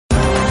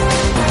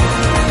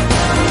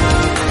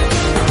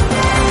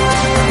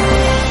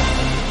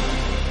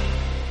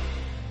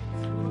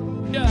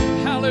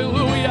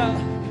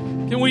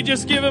we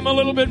just give Him a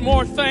little bit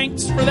more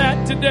thanks for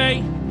that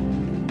today?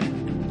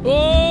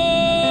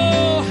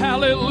 Oh,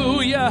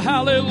 hallelujah,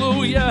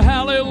 hallelujah,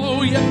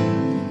 hallelujah.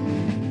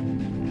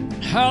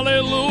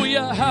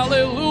 Hallelujah,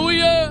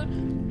 hallelujah.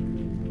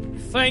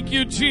 Thank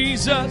you,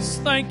 Jesus.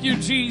 Thank you,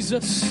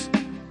 Jesus.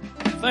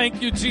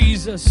 Thank you,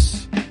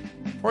 Jesus.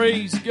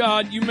 Praise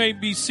God. You may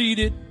be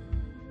seated.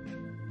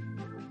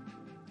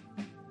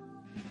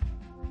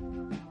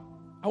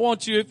 I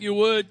want you, if you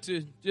would,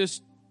 to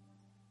just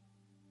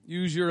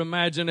use your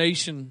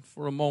imagination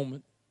for a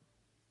moment.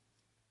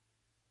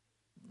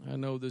 I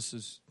know this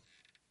is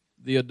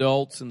the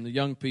adults and the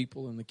young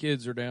people and the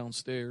kids are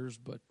downstairs,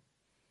 but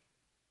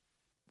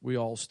we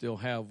all still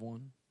have one.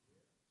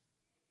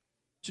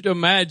 I want you to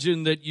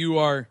imagine that you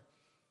are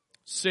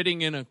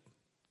sitting in a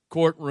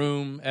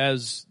courtroom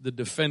as the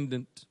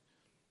defendant.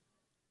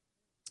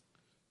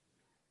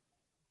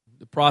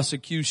 The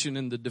prosecution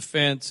and the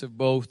defense have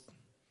both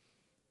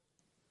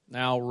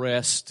now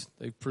rest.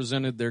 They've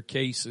presented their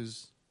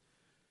cases.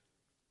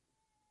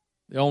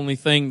 The only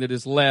thing that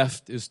is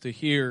left is to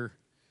hear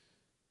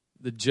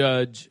the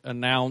judge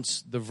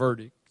announce the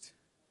verdict.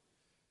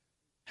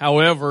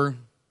 However,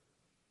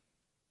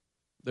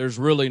 there's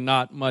really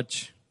not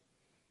much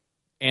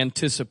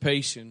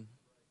anticipation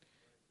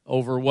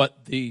over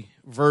what the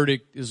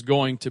verdict is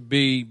going to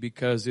be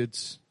because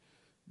it's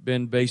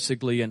been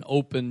basically an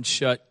open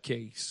shut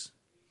case.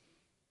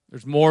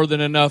 There's more than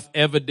enough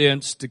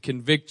evidence to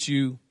convict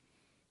you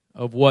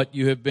of what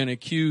you have been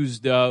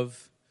accused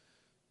of.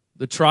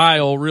 The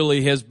trial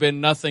really has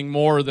been nothing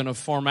more than a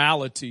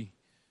formality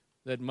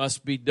that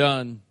must be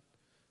done,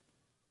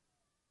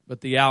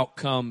 but the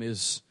outcome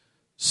is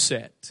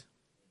set.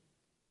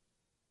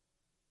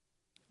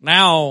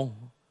 Now,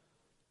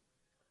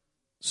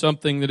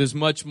 something that is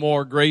much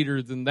more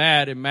greater than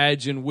that,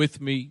 imagine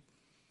with me,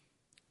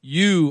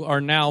 you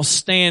are now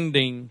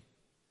standing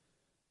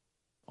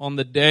on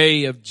the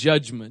day of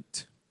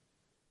judgment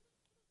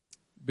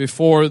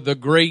before the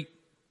great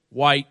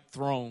white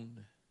throne.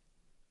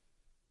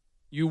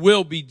 You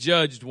will be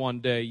judged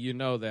one day, you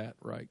know that,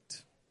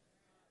 right?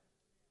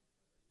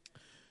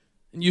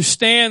 And you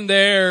stand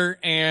there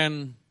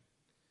and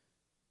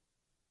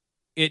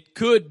it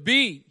could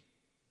be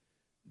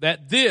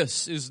that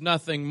this is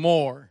nothing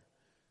more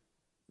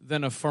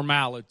than a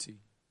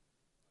formality.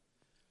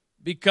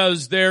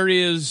 Because there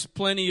is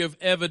plenty of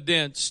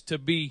evidence to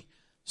be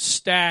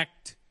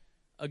stacked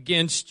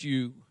against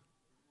you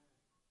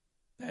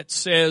that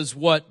says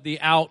what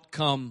the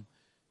outcome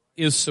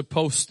is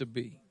supposed to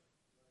be.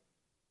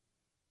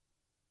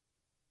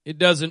 It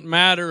doesn't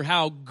matter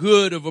how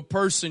good of a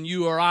person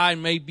you or I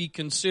may be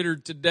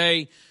considered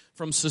today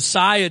from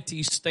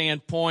society's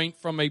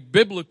standpoint, from a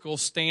biblical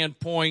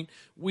standpoint,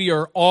 we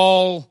are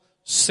all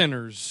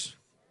sinners.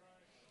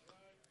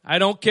 I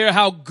don't care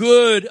how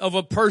good of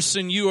a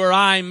person you or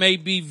I may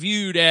be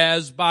viewed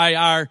as by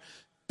our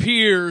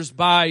peers,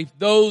 by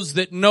those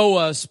that know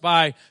us,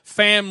 by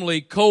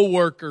family,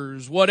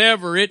 co-workers,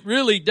 whatever. It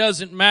really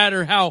doesn't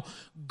matter how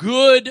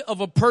good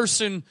of a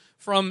person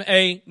from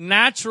a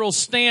natural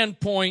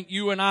standpoint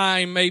you and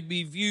I may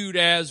be viewed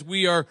as.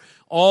 We are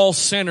all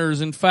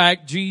sinners. In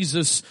fact,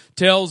 Jesus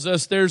tells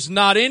us there's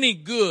not any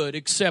good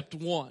except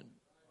one.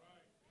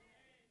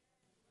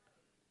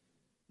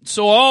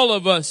 So all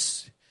of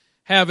us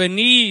have a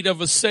need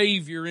of a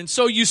Savior. And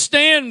so you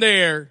stand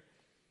there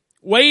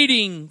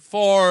waiting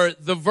for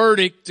the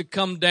verdict to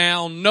come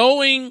down,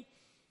 knowing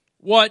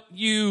what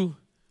you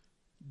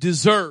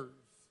deserve,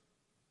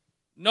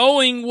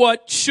 knowing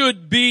what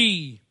should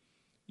be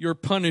your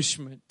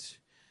punishment.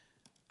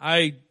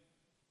 I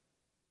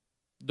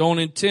don't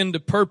intend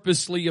to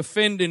purposely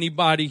offend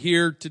anybody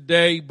here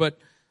today, but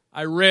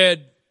I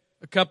read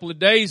a couple of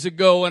days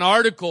ago an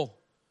article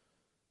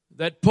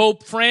that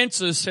Pope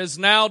Francis has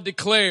now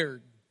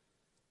declared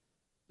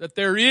that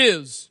there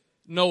is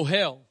no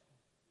hell.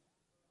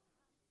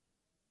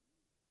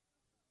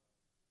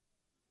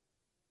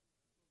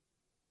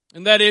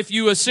 And that if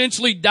you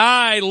essentially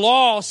die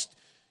lost,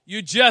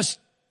 you just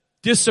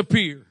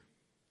disappear.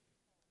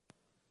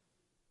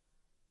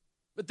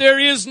 But there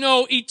is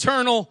no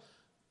eternal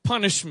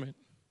punishment.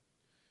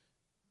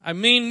 I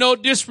mean no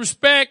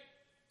disrespect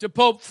to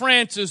Pope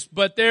Francis,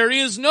 but there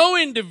is no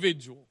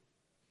individual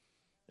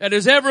that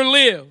has ever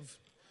lived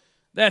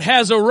that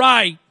has a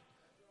right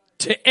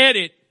to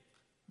edit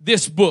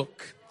this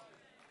book.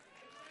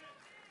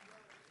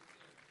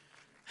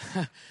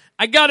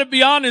 I got to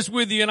be honest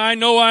with you, and I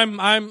know I'm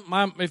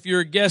if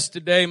you're a guest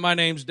today, my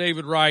name's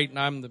David Wright, and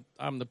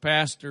I'm the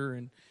pastor,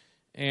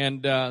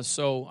 and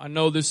so I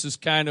know this is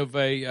kind of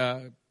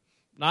a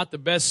not the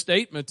best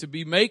statement to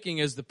be making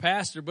as the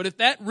pastor, but if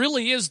that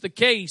really is the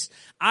case,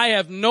 I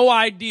have no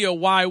idea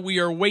why we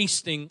are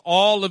wasting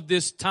all of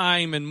this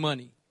time and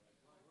money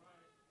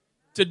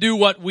to do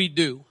what we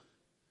do.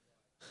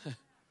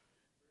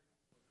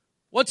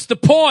 What's the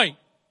point?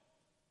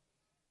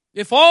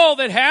 If all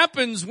that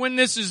happens when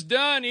this is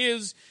done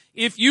is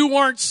if you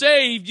weren't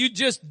saved, you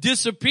just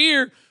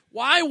disappear,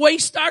 Why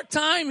waste our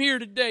time here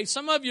today?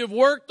 Some of you have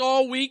worked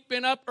all week,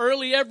 been up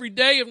early every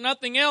day. If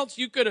nothing else,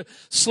 you could have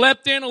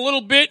slept in a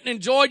little bit and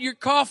enjoyed your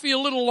coffee a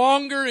little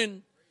longer.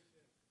 And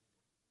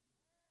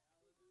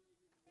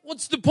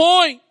what's the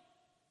point?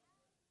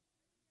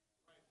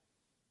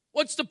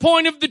 What's the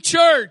point of the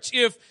church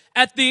if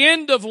at the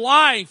end of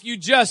life you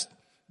just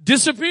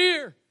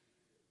disappear?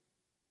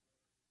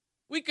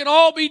 We could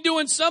all be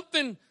doing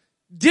something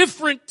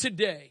different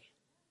today.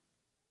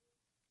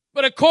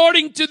 But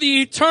according to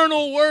the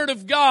eternal Word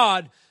of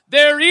God,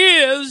 there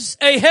is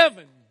a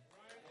heaven.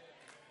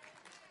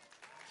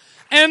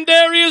 And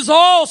there is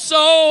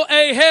also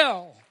a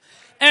hell.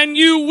 And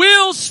you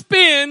will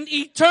spend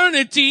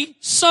eternity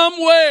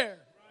somewhere.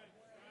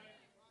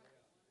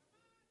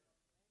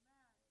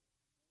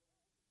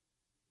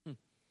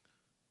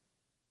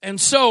 And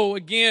so,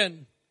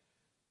 again,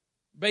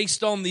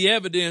 based on the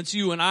evidence,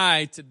 you and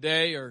I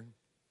today are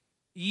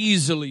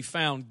easily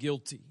found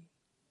guilty.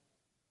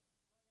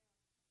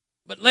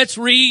 But let's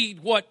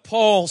read what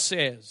Paul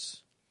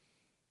says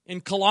in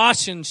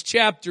Colossians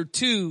chapter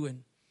 2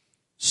 and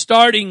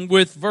starting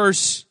with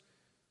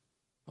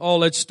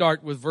let's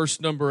start with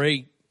verse number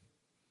 8.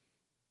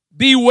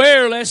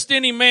 Beware lest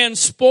any man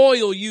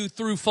spoil you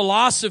through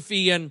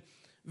philosophy and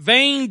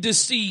vain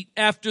deceit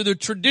after the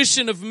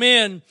tradition of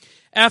men,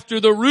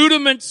 after the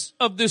rudiments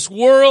of this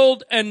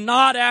world and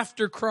not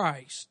after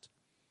Christ.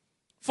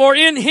 For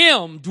in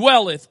him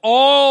dwelleth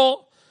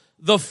all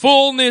the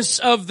fullness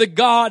of the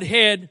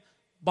Godhead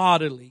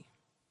bodily.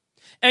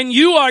 And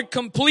you are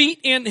complete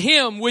in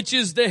him, which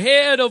is the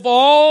head of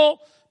all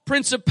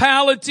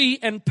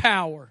principality and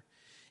power,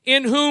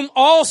 in whom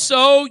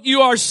also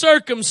you are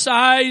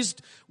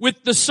circumcised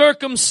with the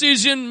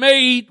circumcision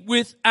made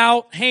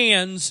without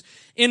hands,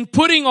 in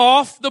putting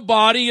off the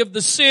body of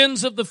the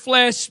sins of the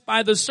flesh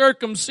by the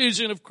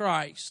circumcision of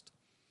Christ,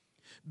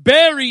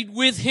 buried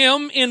with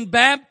him in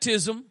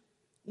baptism,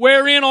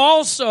 wherein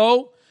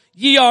also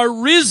ye are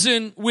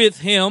risen with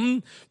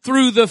him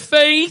through the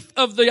faith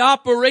of the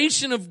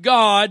operation of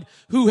God,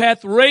 who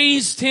hath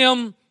raised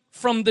him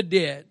from the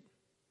dead.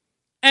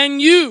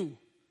 And you,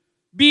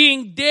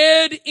 being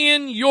dead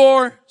in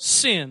your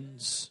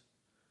sins.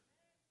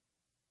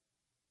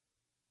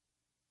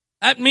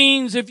 That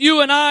means if you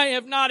and I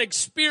have not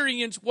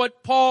experienced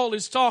what Paul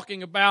is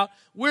talking about,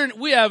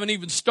 we haven't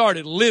even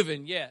started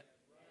living yet.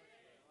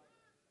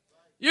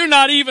 You're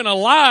not even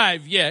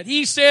alive yet.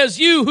 He says,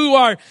 you who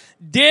are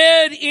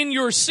dead in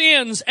your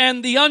sins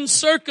and the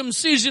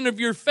uncircumcision of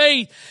your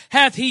faith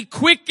hath he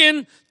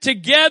quickened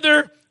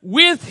together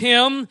with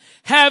him,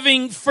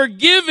 having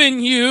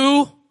forgiven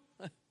you.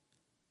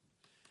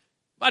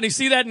 Buddy,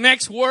 see that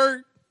next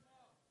word?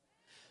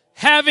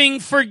 Having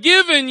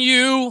forgiven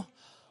you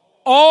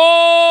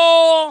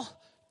all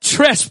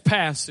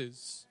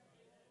trespasses.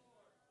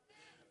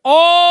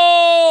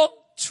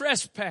 All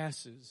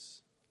trespasses.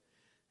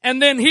 And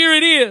then here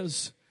it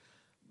is,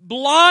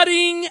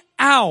 blotting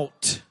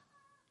out.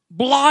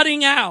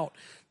 Blotting out.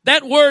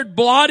 That word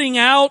blotting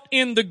out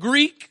in the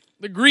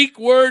Greek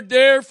word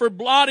there for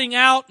blotting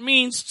out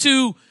means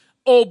to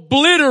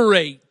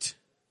obliterate.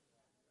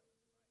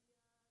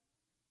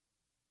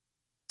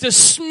 To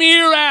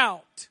smear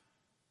out.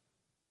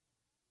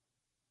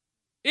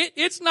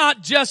 It's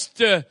not just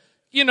to,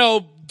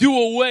 do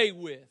away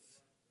with.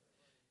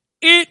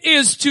 It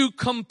is to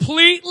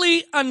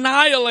completely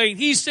annihilate.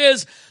 He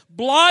says,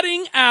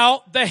 blotting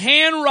out the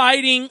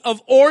handwriting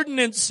of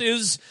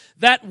ordinances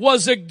that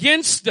was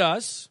against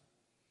us,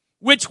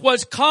 which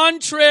was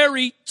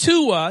contrary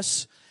to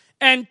us,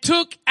 and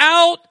took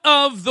out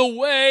of the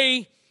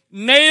way,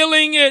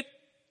 nailing it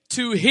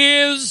to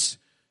his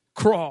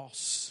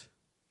cross.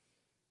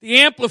 The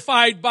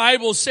Amplified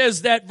Bible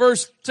says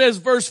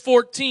verse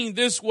 14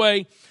 this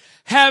way,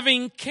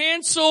 having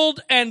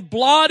canceled and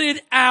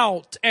blotted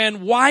out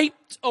and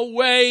wiped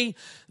away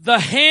the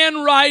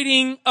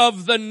handwriting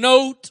of the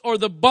note or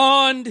the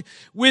bond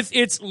with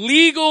its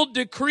legal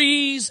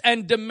decrees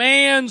and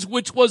demands,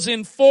 which was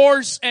in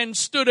force and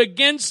stood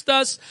against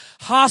us,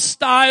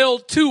 hostile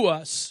to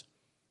us.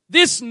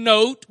 This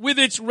note, with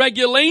its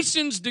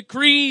regulations,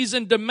 decrees,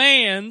 and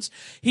demands,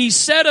 he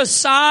set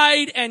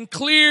aside and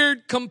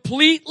cleared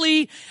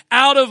completely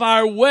out of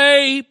our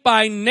way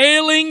by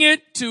nailing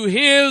it to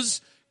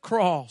his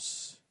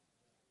cross.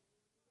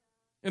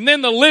 And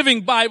then the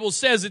Living Bible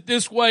says it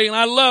this way, and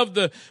I love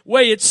the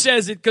way it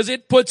says it because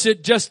it puts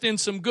it just in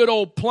some good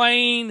old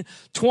plain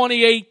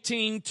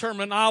 2018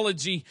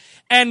 terminology.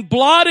 And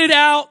blotted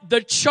out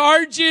the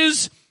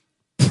charges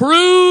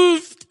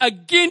proved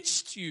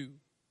against you.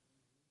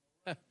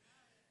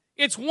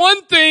 It's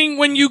one thing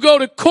when you go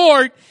to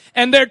court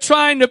and they're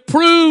trying to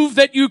prove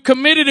that you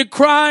committed a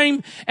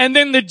crime, and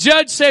then the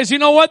judge says, you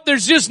know what,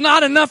 there's just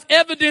not enough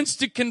evidence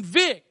to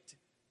convict.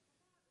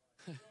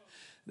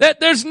 That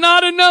there's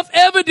not enough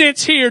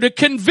evidence here to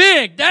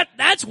convict.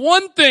 That's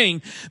one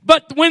thing.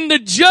 But when the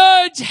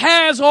judge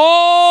has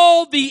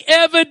all the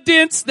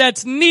evidence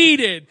that's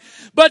needed,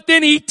 but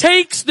then he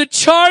takes the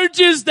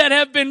charges that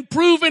have been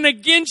proven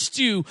against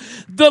you,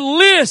 the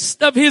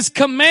list of his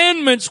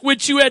commandments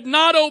which you had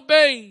not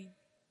obeyed.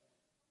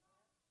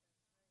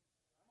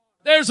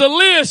 There's a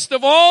list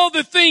of all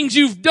the things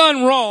you've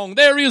done wrong.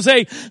 There is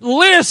a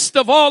list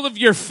of all of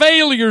your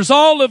failures,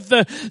 all of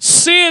the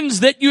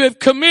sins that you have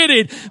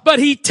committed. But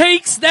he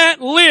takes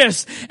that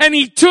list and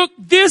he took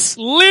this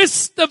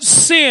list of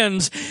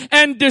sins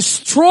and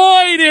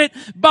destroyed it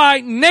by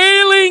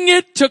nailing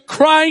it to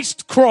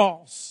Christ's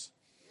cross.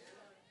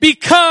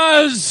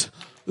 Because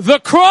the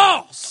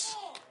cross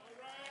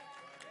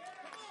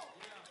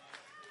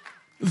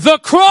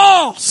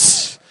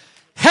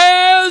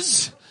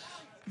has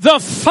the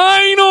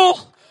final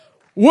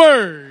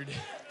word.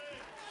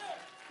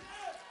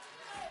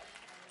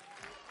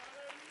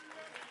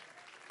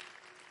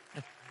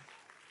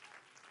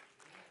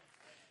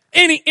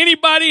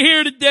 Anybody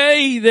here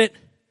today that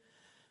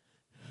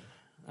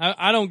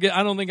I don't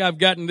think I've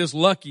gotten this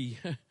lucky.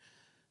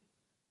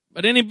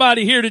 But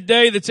anybody here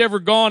today that's ever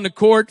gone to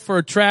court for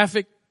a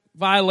traffic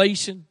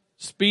violation,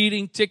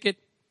 speeding ticket,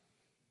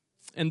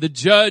 and the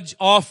judge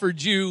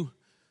offered you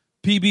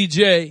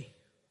PBJ,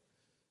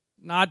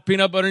 not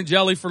peanut butter and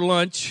jelly for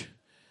lunch.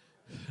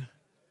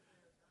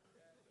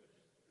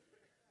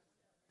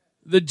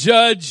 The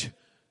judge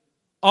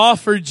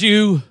offered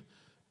you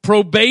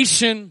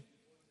probation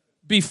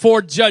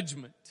before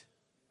judgment.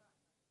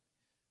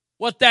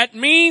 What that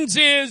means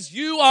is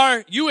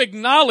you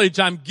acknowledge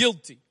I'm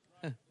guilty.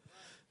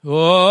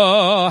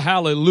 Oh,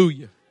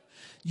 hallelujah.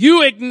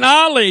 You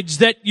acknowledge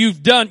that you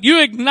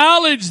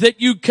acknowledge that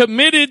you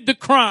committed the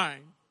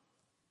crime.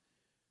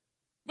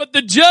 But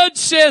the judge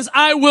says,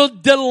 I will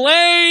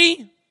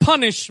delay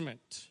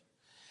punishment.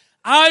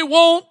 I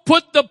won't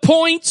put the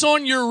points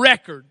on your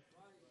record.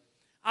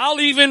 I'll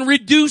even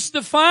reduce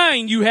the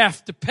fine you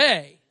have to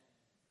pay.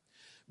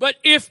 But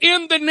if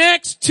in the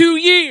next 2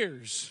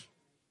 years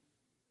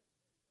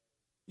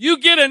you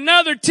get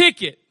another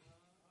ticket,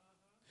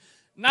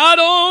 not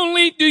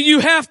only do you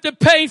have to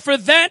pay for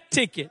that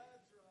ticket,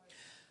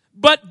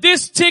 but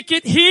this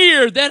ticket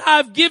here that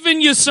I've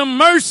given you some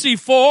mercy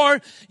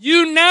for,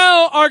 you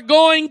now are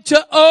going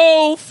to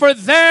owe for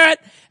that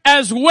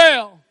as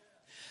well.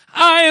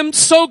 I am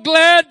so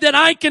glad that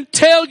I can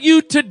tell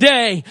you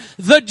today,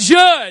 the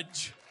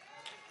judge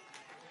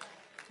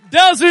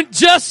doesn't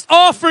just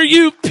offer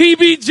you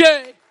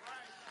PBJ.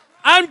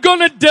 I'm going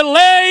to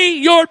delay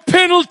your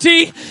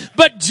penalty,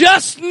 but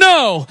just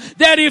know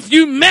that if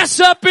you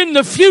mess up in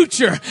the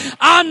future,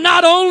 I'm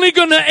not only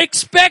going to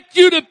expect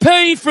you to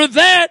pay for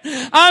that,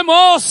 I'm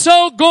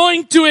also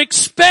going to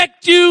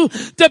expect you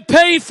to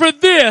pay for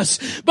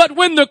this. But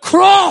when the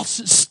cross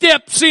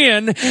steps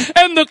in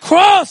and the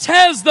cross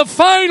has the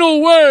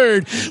final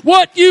word,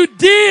 what you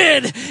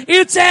did,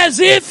 it's as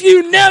if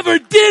you never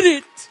did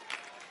it.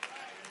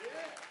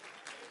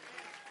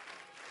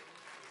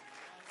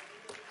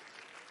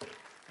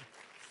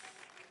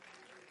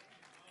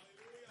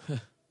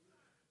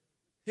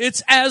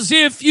 It's as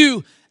if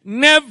you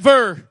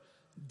never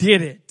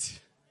did it.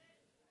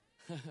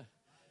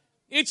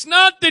 It's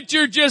not that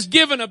you're just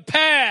given a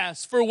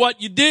pass for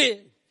what you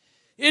did.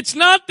 It's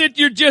not that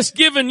you're just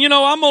given,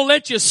 I'm going to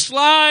let you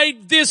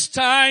slide this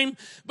time.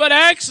 But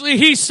actually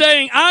he's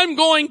saying, I'm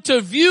going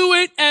to view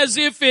it as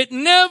if it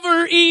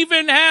never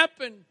even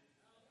happened.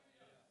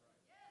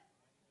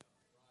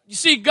 You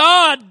see,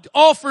 God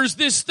offers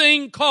this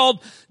thing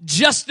called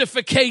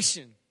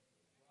justification.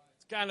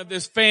 Kind of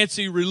this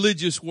fancy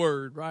religious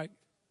word, right?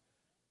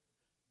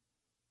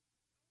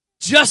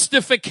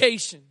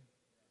 Justification.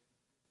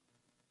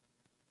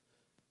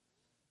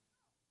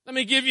 Let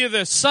me give you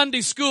the Sunday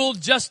school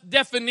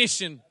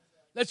definition.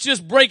 Let's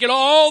just break it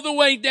all the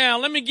way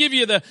down. Let me give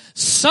you the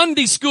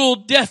Sunday school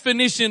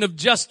definition of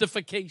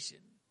justification.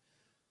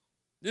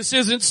 This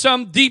isn't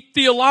some deep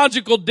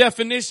theological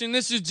definition.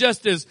 This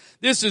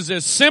is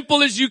as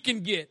simple as you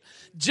can get.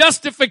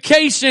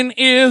 Justification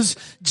is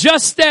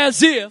just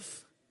as if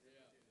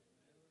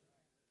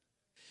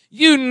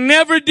you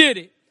never did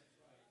it.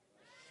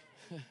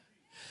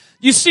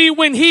 You see,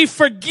 when he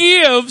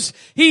forgives,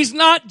 he's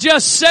not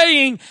just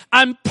saying,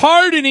 I'm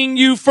pardoning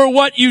you for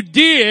what you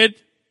did.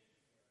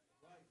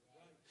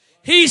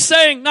 He's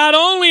saying, not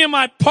only am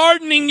I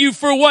pardoning you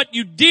for what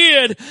you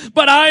did,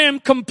 but I am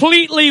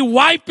completely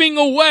wiping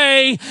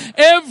away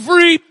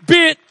every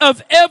bit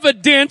of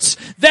evidence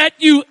that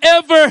you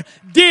ever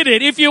did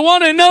it. If you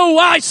want to know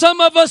why some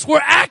of us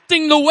were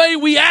acting the way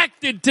we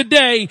acted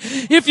today,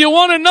 if you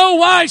want to know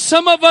why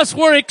some of us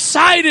were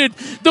excited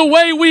the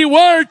way we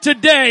were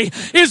today,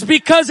 is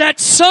because at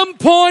some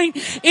point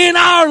in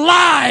our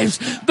lives,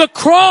 the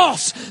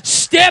cross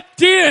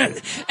stepped in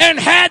and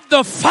had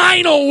the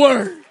final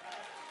word.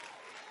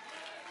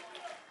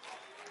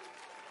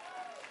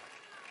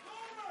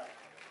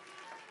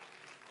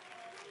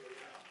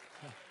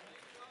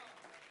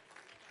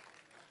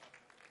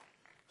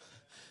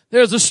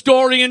 There's a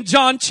story in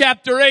John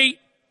chapter 8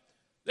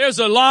 There's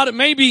a lot of,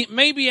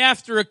 maybe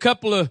after a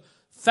couple of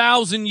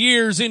 1,000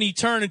 years in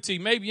eternity,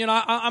 maybe,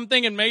 I'm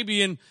thinking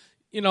maybe in,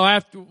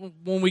 after,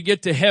 when we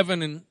get to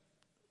heaven and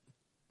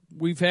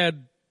we've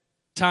had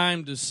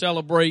time to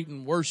celebrate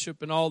and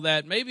worship and all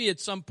that, maybe at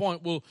some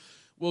point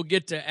we'll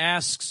get to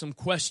ask some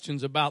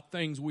questions about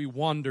things we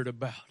wondered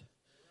about.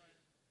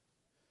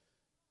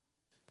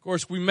 Of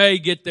course, we may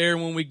get there,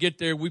 and when we get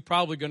there, we're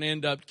probably going to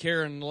end up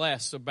caring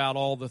less about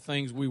all the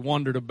things we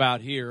wondered about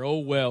here. Oh,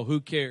 well,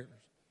 who cares?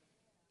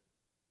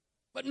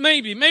 But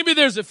maybe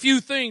there's a few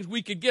things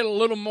we could get a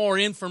little more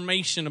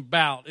information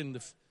about.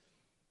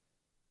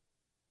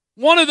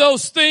 One of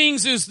those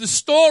things is the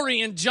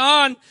story in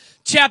John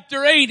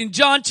chapter 8. In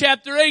John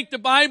chapter 8, the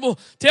Bible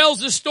tells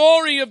the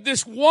story of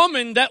this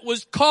woman that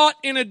was caught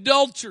in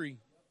adultery.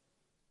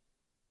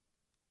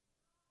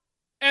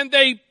 And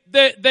they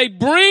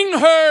bring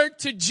her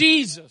to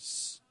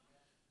Jesus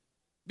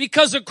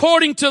because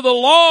according to the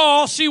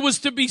law, she was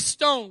to be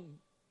stoned.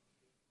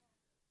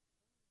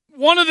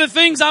 One of the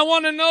things I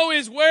want to know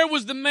is, where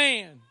was the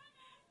man?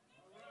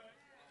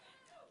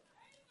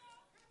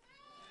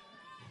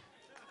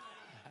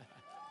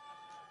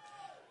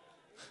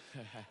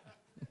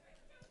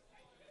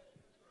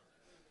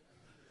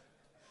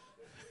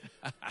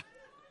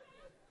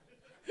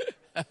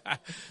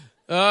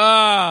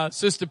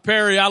 Sister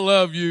Perry, I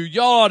love you.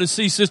 Y'all ought to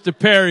see Sister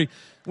Perry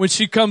when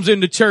she comes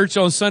into church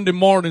on Sunday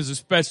mornings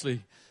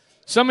especially.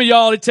 Some of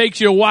y'all, it takes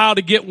you a while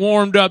to get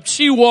warmed up.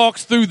 She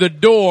walks through the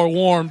door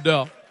warmed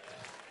up.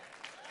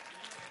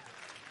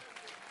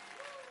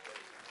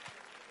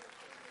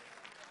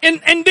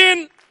 And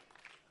then,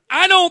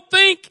 I don't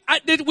think,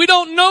 we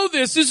don't know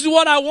this. This is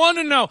what I want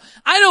to know.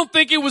 I don't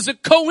think it was a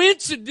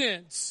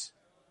coincidence.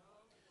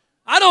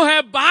 I don't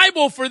have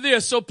Bible for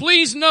this, so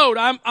please note,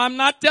 I'm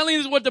not telling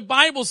you what the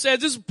Bible says.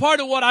 This is part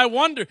of what I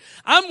wonder.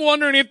 I'm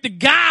wondering if the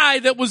guy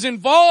that was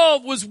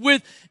involved was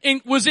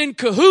in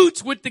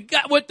cahoots with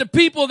the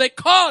people that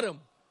caught him.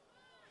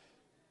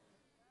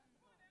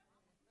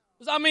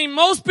 I mean,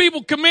 most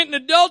people committing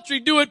adultery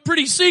do it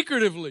pretty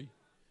secretively.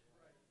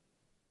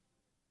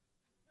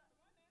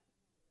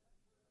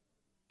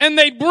 And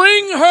they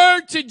bring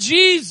her to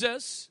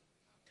Jesus,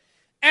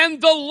 and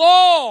the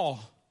law,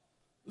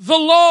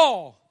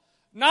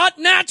 not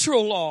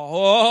natural law.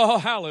 Oh,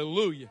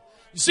 hallelujah.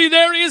 You see,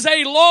 there is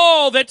a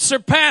law that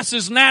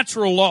surpasses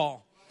natural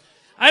law.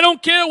 I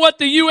don't care what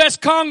the U.S.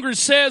 Congress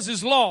says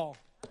is law.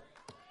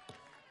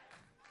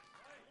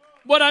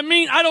 What I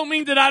mean, I don't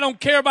mean that I don't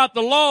care about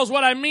the laws.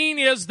 What I mean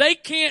is they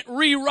can't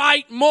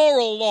rewrite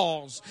moral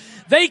laws.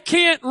 They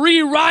can't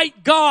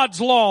rewrite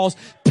God's laws.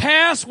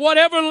 Pass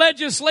whatever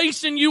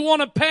legislation you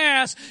want to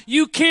pass.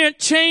 You can't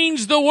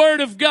change the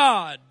Word of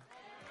God.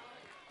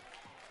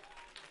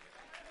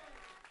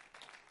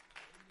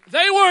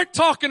 They weren't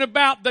talking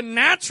about the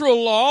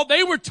natural law.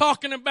 They were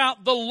talking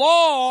about the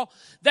law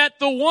that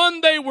the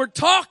one they were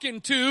talking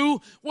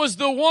to was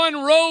the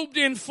one robed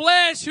in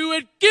flesh who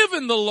had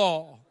given the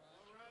law.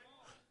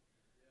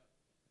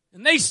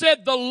 And they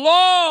said the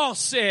law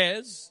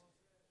says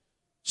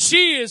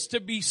she is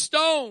to be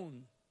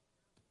stoned.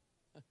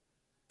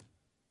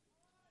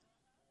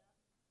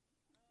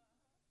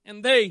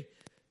 And they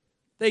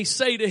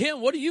say to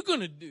him, what are you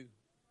going to do?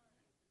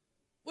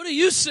 What do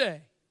you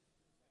say?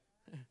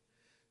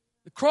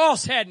 The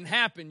cross hadn't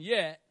happened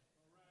yet.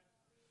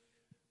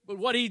 But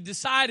what he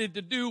decided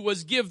to do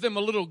was give them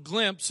a little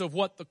glimpse of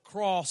what the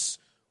cross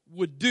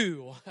would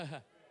do.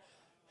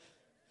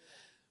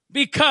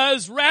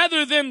 Because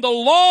rather than the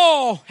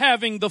law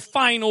having the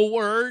final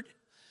word,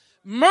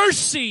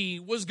 mercy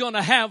was going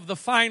to have the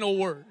final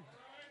word.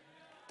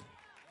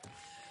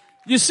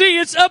 You see,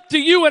 it's up to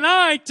you and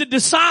I to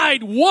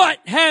decide what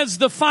has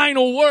the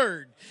final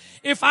word.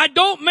 If I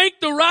don't make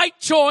the right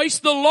choice,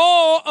 the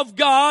law of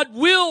God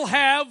will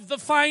have the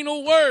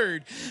final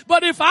word.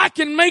 But if I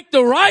can make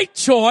the right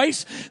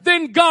choice,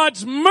 then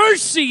God's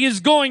mercy is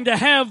going to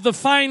have the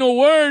final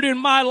word in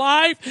my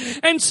life.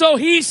 And so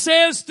he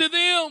says to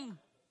them,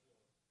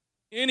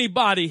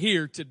 anybody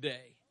here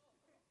today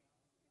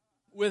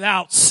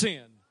without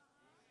sin,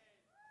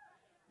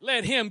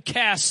 let him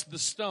cast the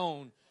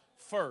stone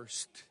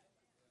first.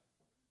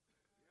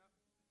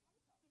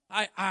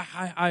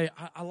 I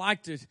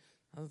like to,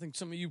 I think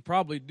some of you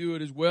probably do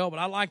it as well, but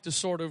I like to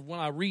sort of,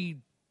 when I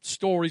read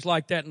stories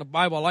like that in the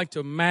Bible, I like to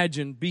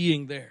imagine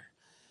being there.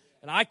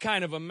 And I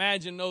kind of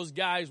imagine those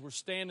guys were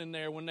standing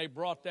there when they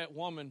brought that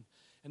woman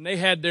and they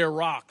had their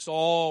rocks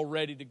all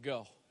ready to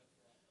go.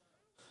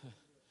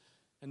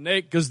 And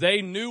because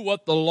they knew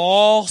what the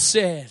law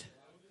said.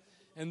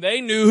 And they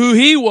knew who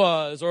he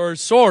was, or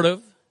sort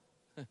of.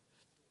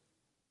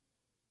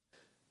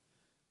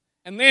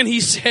 And then he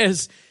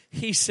says,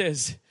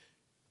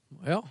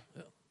 well,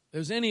 if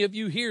there's any of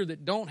you here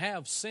that don't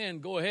have sin,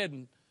 go ahead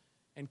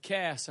and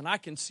cast. And I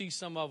can see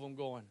some of them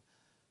going.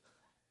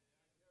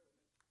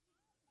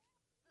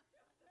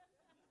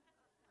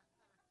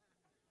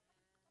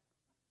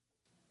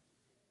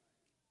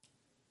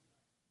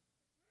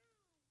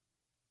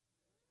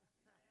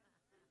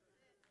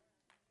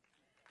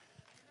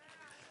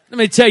 Let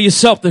me tell you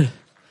something.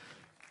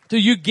 Do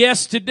you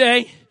guess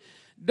today?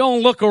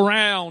 Don't look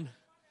around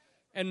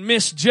and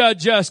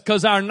misjudge us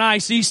because our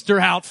nice Easter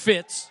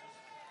outfits.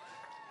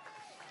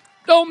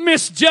 Don't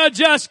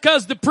misjudge us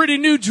because the pretty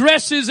new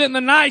dresses and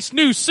the nice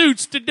new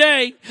suits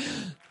today.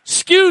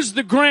 Excuse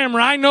the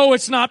grammar. I know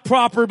it's not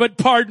proper, but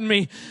pardon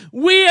me.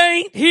 We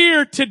ain't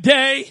here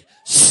today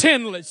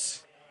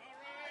sinless.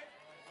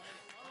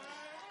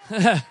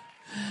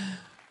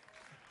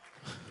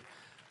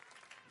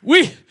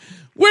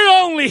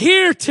 We're only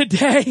here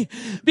today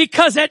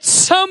because at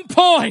some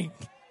point,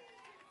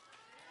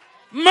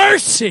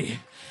 mercy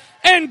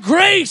and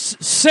grace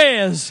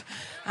says,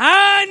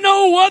 I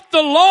know what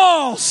the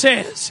law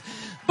says,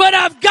 but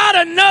I've got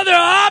another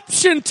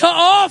option to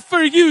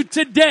offer you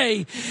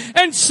today.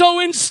 And so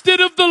instead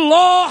of the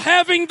law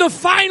having the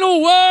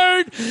final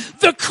word,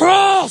 the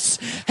cross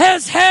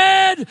has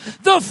had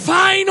the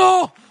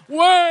final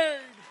word.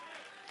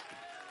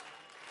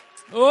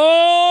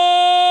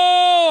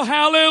 Oh,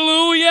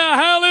 hallelujah,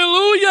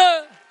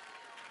 hallelujah.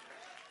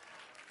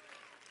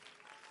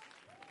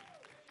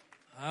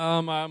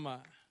 Oh, my.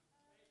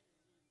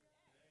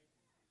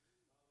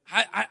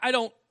 I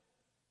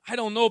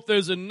don't know if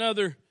there's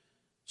another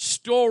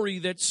story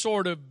that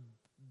sort of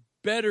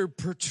better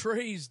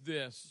portrays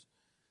this.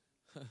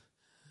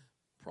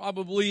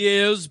 Probably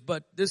is,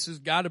 but this has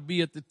got to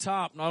be at the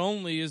top. Not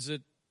only is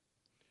it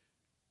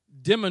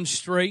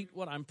demonstrate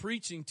what I'm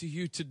preaching to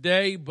you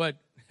today, but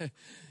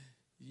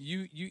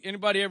you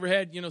anybody ever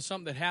had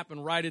something that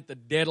happened right at the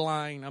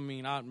deadline? I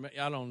mean, I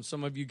don't know.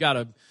 Some of you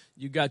got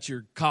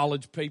your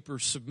college paper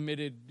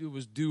submitted. It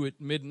was due at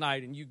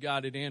midnight, and you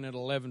got it in at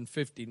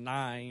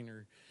 11:59.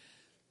 Or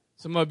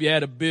some of you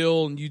had a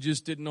bill and you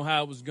just didn't know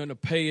how it was going to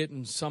pay it,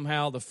 and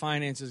somehow the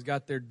finances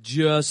got there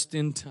just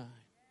in time.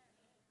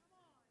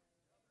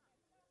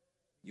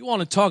 You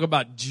want to talk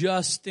about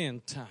just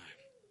in time?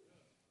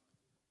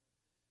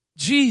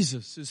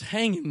 Jesus is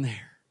hanging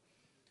there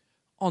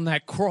on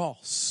that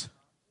cross.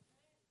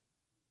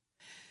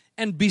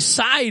 And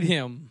beside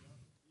him,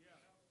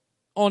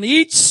 on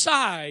each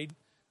side,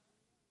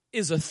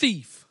 is a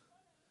thief,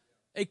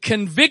 a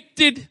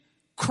convicted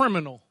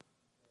criminal.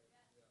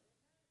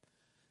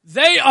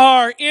 They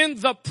are in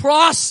the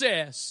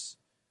process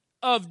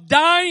of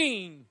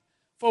dying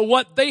for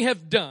what they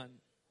have done.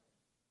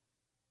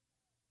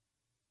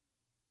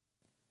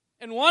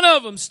 And one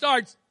of them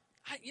starts,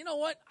 you know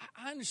what?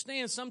 I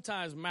understand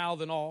sometimes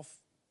mouthing off.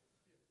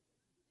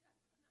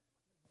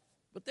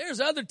 But there's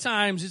other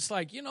times it's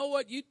like, you know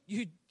what? You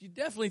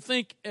definitely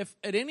think if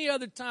at any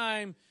other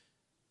time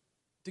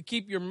to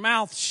keep your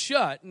mouth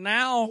shut,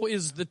 now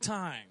is the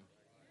time.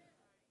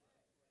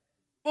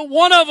 But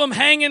one of them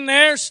hanging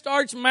there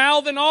starts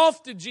mouthing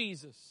off to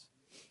Jesus.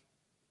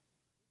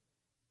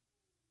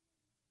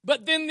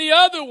 But then the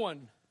other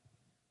one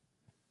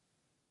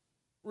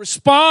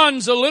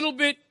responds a little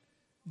bit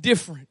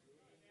different.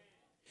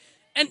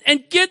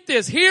 And get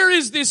this, here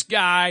is this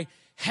guy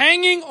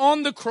hanging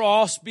on the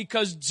cross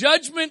because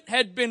judgment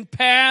had been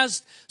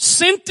passed,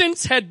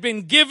 sentence had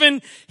been given,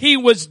 he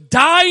was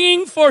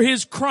dying for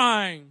his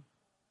crime.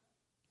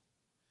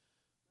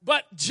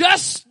 But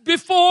just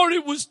before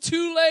it was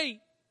too late,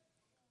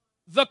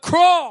 the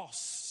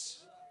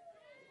cross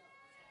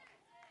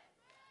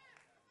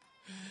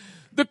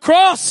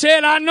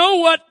said, I know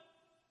what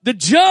the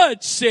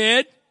judge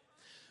said,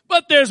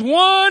 but there's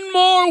one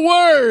more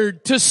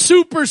word to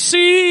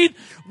supersede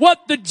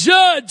what the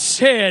judge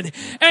said.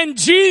 And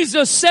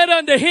Jesus said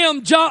unto him,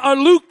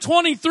 Luke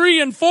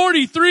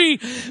 23:43,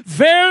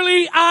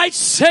 verily I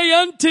say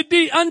unto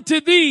thee,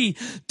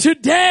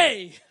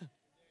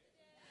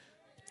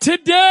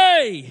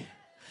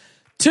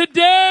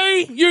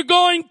 today you're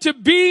going to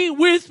be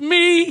with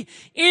me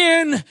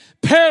in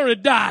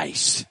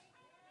paradise.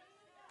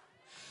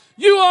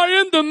 You are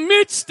in the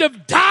midst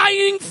of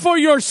dying for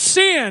your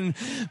sin.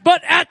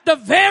 But at the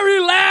very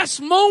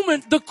last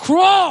moment, the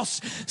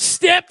cross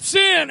steps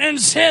in and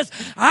says,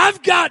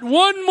 I've got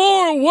one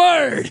more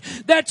word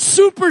that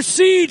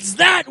supersedes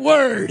that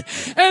word.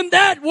 And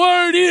that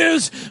word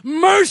is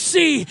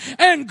mercy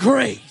and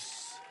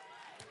grace.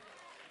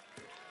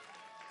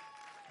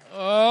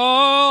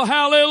 Oh,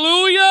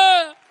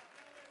 hallelujah.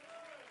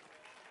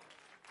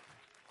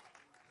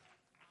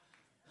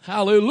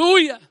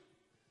 Hallelujah.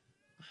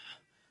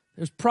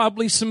 There's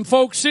probably some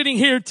folks sitting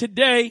here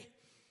today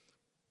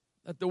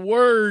that the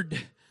word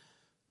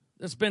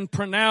that's been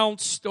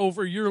pronounced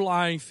over your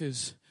life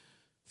is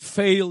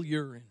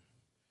failure, and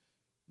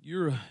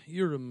you're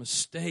a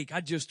mistake. I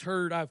just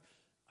heard, I'm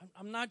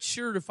not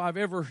sure if I've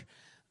ever,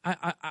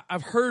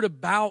 I've heard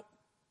about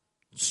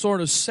sort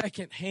of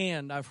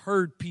secondhand. I've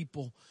heard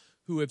people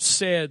who have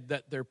said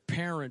that their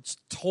parents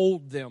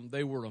told them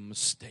they were a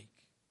mistake.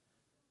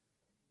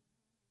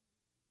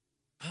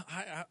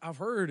 I've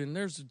heard, and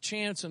there's a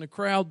chance in a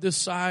crowd this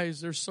size,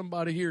 there's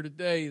somebody here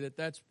today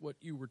that's what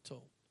you were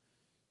told.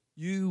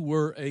 You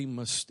were a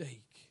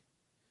mistake.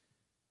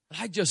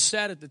 I just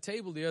sat at the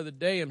table the other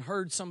day and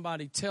heard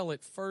somebody tell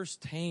it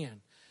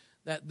firsthand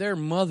that their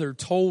mother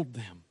told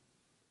them,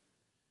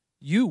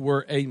 you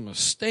were a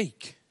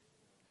mistake.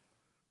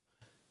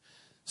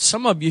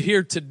 Some of you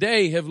here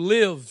today have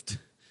lived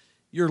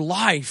your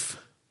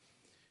life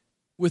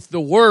with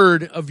the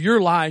word of your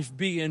life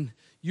being,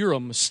 you're a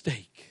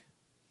mistake.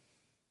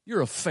 You're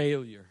a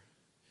failure.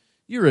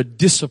 You're a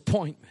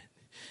disappointment.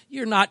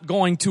 You're not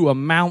going to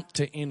amount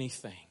to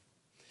anything.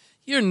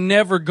 You're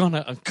never going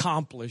to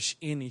accomplish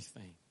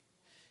anything.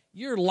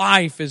 Your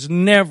life is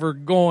never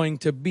going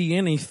to be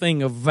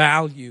anything of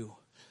value.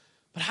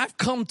 But I've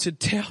come to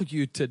tell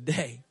you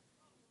today,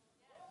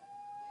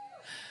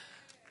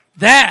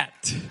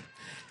 that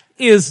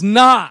is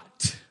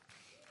not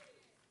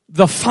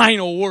the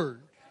final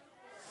word.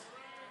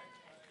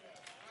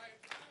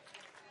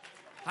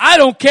 I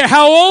don't care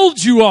how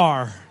old you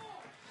are.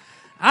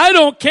 I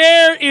don't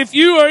care if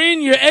you are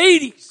in your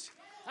 80s.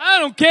 I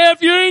don't care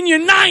if you're in your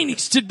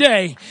 90s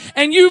today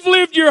and you've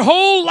lived your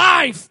whole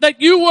life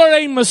that you were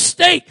a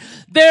mistake.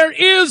 There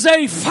is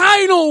a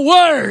final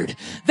word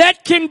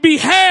that can be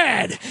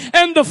had,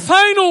 and the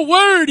final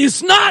word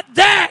is not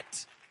that.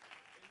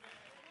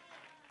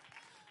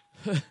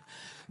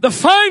 The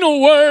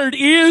final word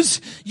is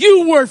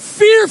you were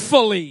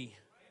fearfully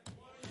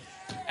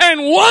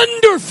and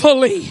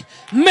wonderfully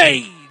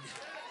made.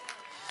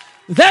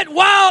 That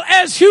while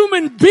as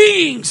human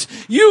beings,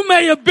 you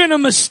may have been a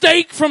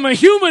mistake from a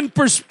human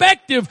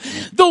perspective,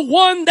 the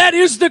one that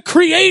is the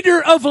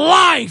creator of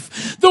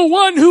life, the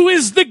one who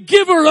is the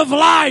giver of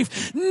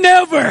life,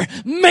 never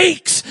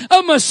makes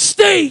a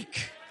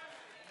mistake.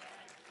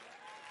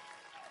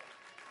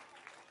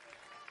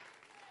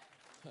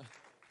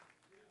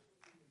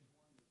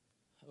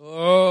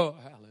 Oh,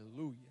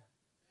 hallelujah.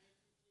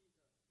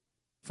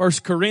 1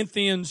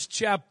 Corinthians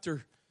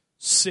chapter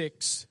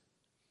 6.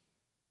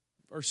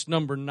 Verse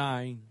number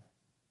 9.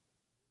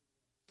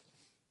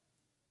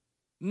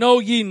 Know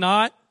ye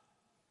not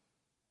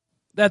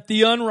that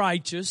the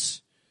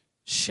unrighteous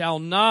shall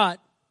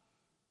not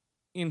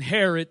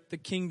inherit the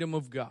kingdom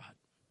of God?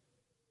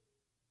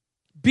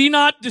 Be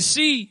not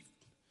deceived.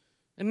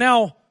 And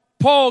now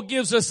Paul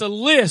gives us a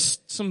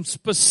list, some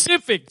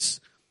specifics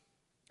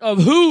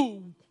of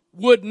who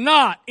would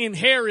not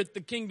inherit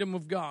the kingdom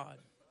of God.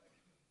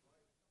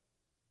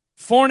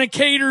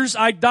 Fornicators,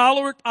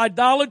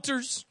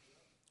 idolaters,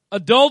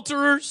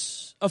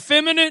 adulterers,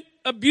 effeminate,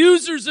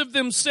 abusers of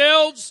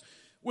themselves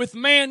with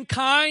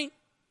mankind,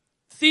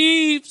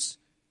 thieves,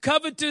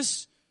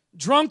 covetous,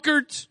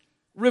 drunkards,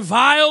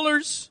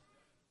 revilers.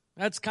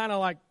 That's kind of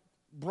like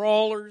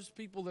brawlers,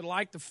 people that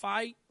like to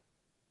fight.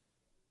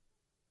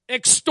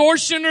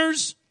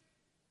 Extortioners.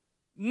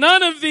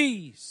 None of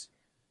these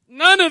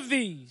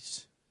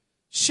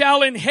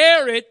shall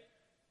inherit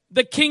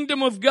the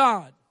kingdom of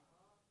God.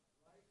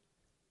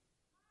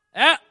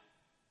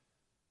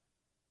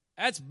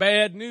 That's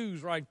bad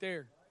news right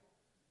there.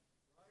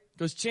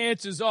 Because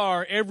chances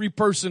are every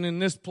person in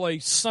this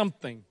place,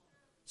 something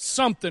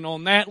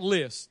on that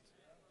list.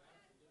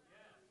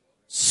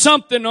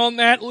 Something on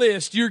that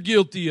list you're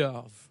guilty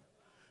of.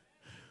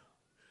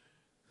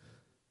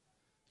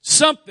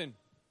 Something.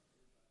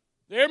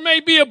 There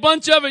may be a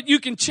bunch of it you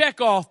can check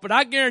off, but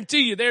I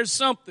guarantee you there's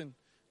something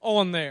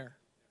on there.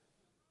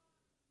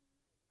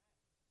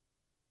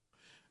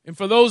 And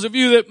for those of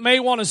you that may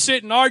want to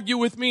sit and argue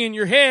with me in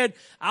your head,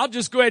 I'll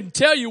just go ahead and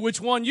tell you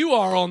which one you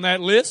are on that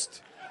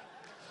list.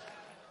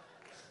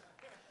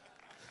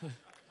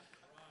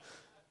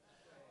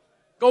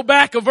 Go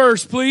back a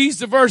verse, please,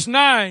 to verse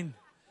 9.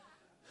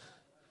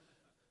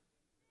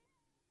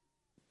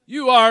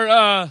 You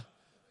are,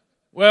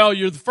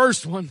 you're the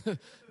first one,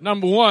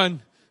 number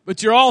one,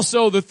 but you're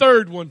also the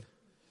third one.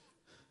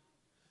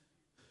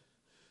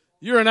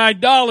 You're an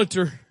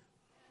idolater.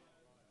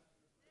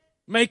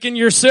 Making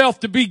yourself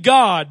to be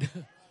God.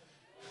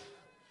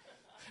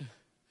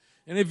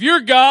 And if you're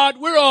God,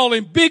 we're all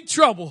in big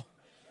trouble.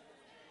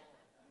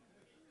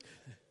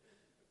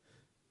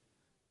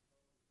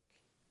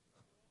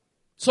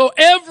 So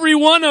every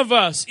one of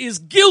us is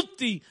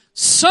guilty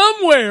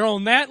somewhere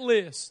on that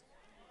list.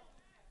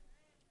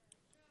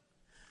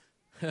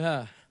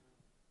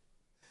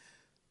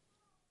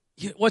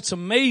 What's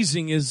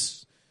amazing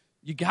is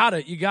you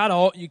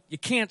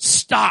can't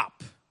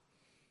stop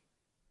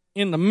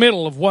in the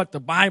middle of what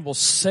the Bible's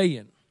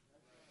saying.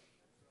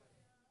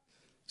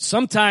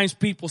 Sometimes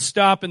people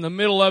stop in the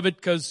middle of it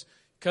because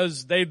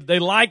they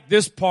like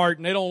this part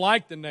and they don't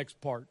like the next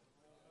part.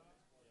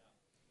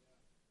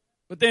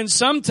 But then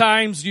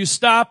sometimes you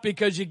stop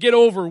because you get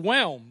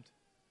overwhelmed.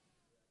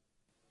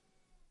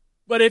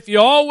 But if you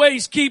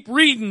always keep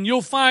reading,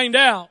 you'll find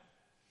out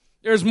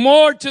there's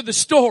more to the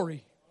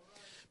story.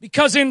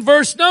 Because in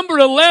verse number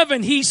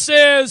 11, he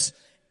says,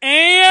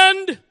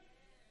 and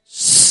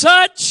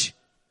such.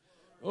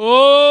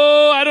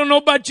 Oh, I don't know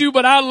about you,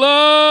 but I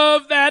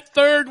love that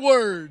third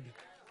word.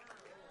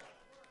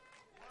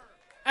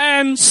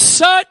 And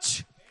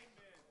such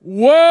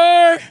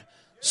were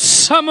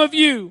some of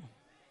you.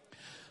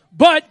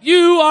 But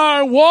you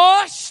are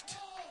washed.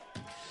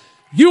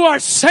 You are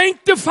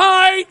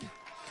sanctified.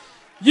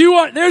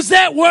 There's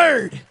that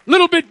word. A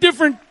little bit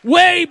different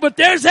way, but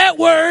there's that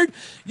word.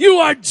 You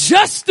are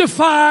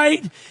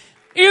justified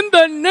in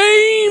the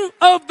name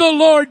of the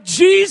Lord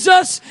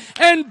Jesus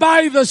and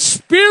by the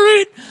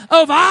Spirit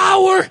of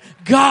our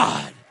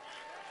God.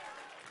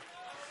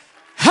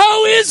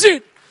 How is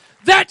it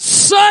that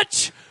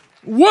such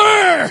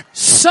were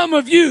some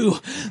of you?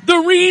 The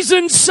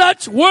reason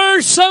such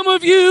were some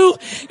of you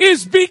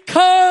is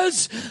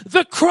because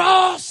the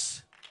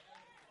cross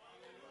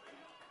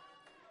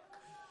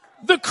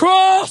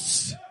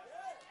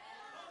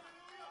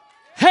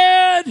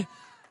had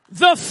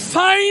the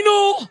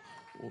final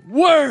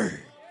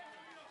word.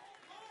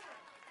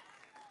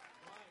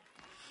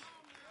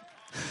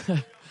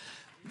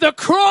 The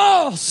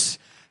cross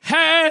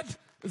had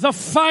the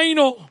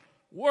final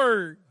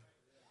word.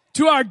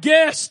 To our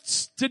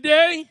guests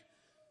today,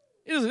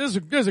 there's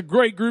a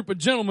great group of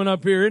gentlemen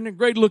up here, isn't it? A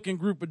great looking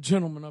group of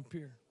gentlemen up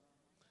here.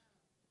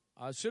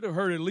 I should have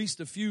heard at least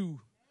a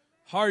few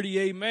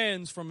hearty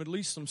amens from at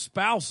least some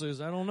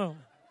spouses. I don't know.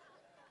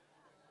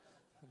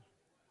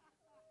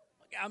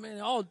 I mean,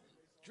 all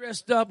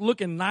dressed up,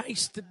 looking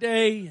nice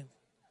today, and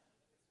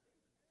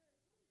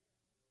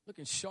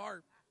looking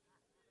sharp.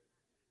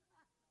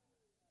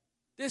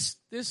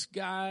 This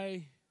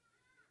guy,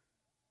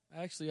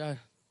 actually,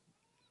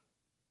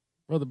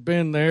 Brother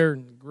Ben there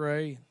in the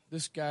gray,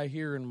 this guy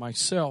here and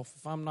myself,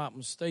 if I'm not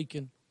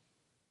mistaken,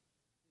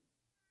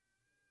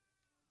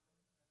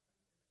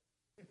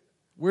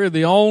 we're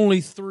the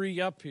only three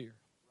up here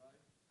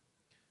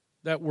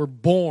that were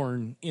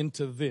born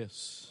into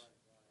this,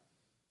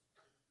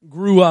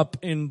 grew up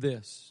in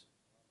this.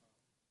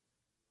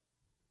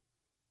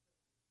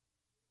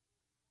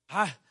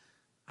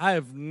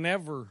 I've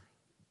never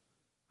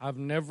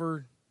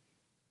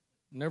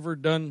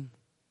done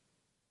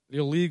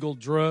illegal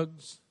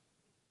drugs.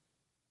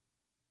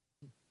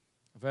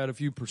 I've had a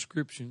few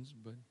prescriptions,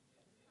 but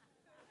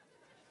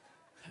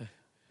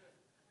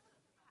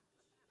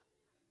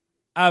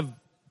I've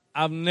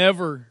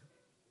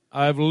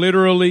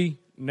literally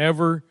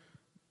never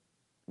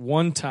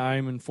one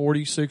time in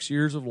 46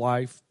 years of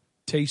life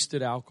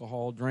tasted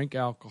alcohol, drank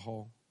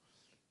alcohol.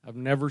 I've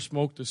never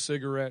smoked a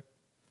cigarette.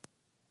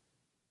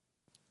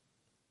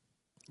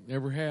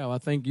 Never have. I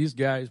think these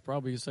guys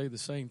probably say the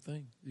same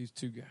thing, these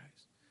two guys.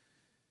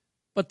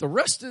 But the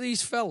rest of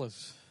these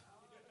fellas,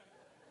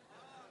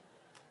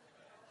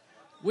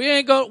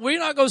 we're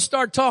not going to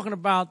start talking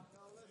about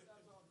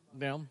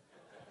them.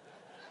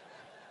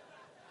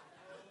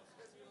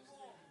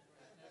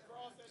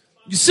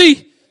 You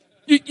see,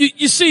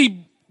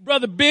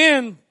 Brother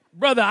Ben,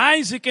 Brother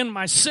Isaac, and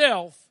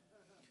myself,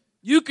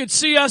 you could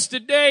see us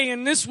today,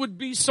 and this would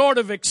be sort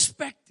of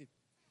expected.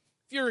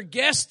 If you're a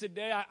guest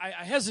today,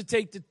 I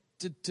hesitate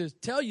to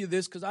tell you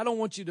this because I don't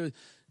want you to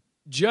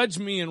judge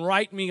me and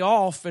write me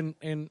off, and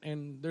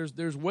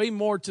there's way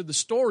more to the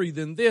story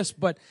than this.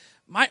 But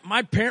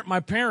my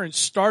parents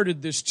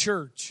started this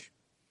church.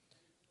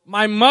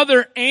 My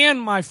mother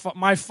and my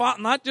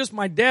father, not just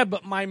my dad,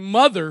 but my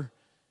mother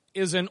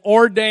is an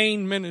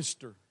ordained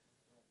minister.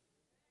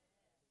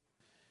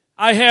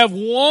 I have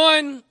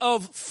one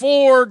of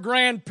 4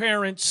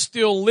 grandparents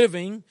still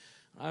living.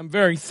 I'm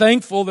very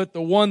thankful that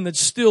the one that's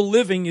still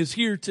living is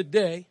here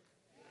today.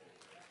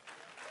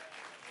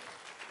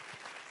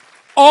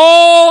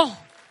 All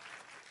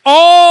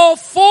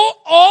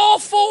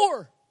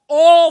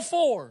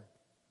four.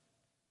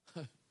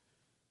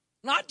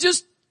 Not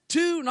just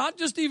 2, not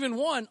just even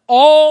 1.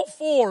 All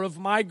 4 of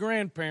my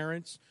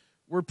grandparents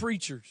were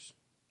preachers.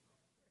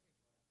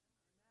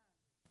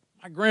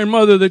 My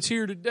grandmother that's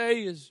here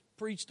today has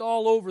preached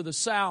all over the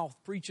South,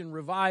 preaching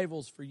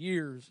revivals for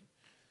years.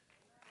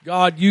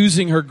 God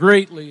using her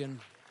greatly, and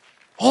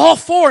all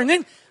 4. And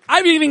then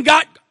I've even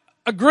got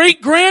a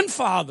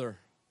great-grandfather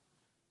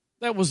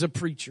that was a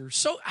preacher.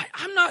 So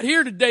I'm not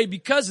here today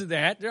because of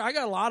that. I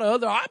got a lot of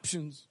other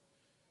options.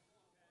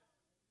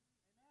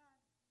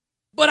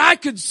 But I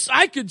could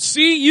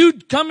see you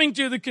coming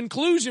to the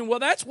conclusion, well,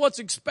 that's what's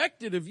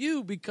expected of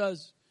you,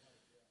 because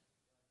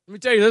let me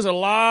tell you, there's a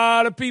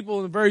lot of people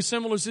in a very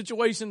similar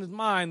situation as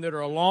mine that are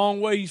a long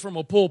ways from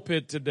a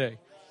pulpit today.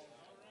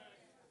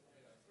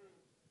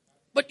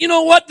 But you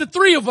know what? The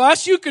 3 of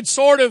us, you could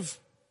sort of,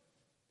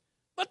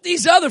 but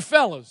these other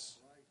fellas,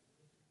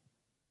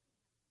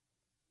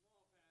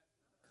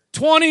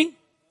 20,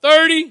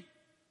 30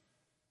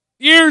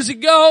 years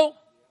ago,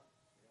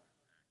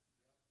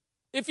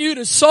 if you'd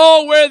have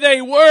saw where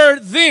they were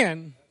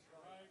then,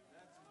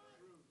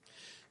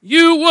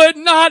 you would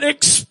not have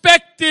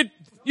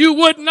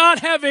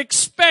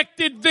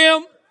expected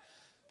them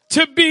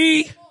to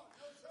be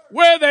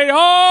where they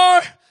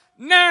are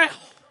now.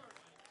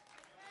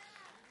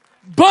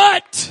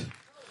 But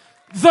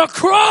the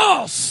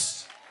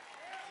cross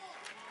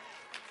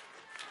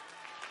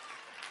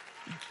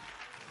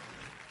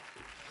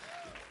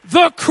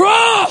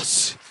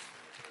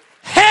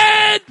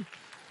had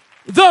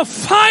the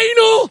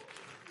final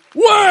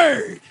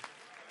word.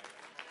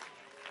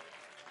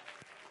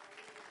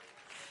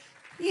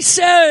 He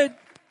said,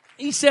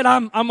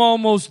 I'm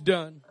almost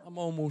done. I'm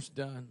almost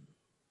done.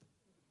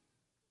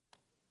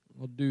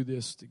 I'll do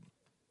this to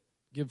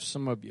give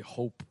some of you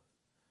hope.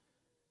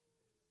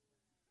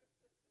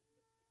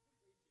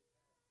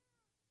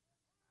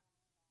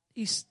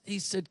 he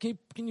said,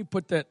 can you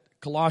put that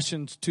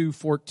Colossians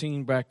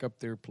 2:14 back up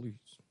there, please?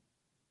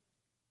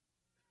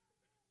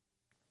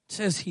 It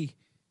says he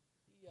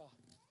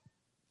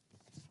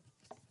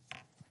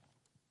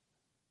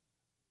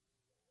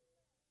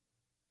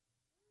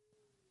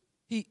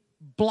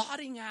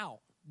blotting out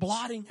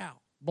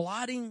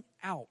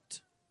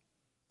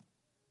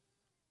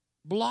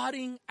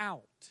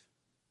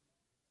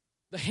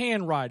the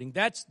handwriting.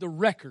 That's the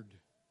record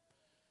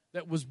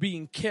that was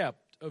being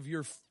kept of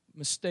your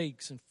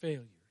mistakes and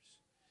failures.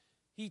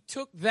 He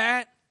took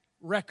that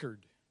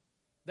record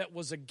that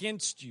was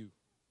against you,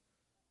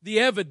 the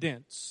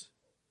evidence.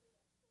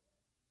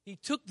 He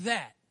took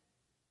that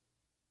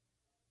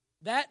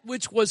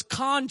which was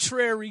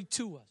contrary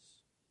to us.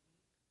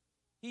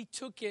 He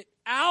took it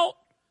out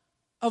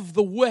of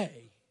the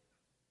way,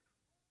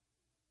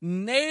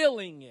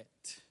 nailing it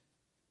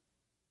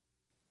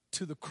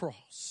to the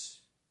cross.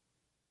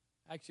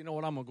 Actually, you know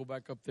what? I'm going to go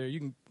back up there.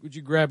 Would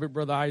you grab it,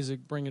 Brother Isaac?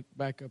 Bring it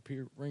back up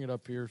here. Bring it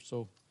up here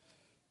so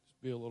it's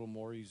be a little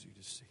more easy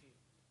to see.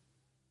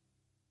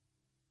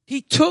 He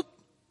took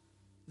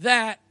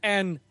that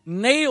and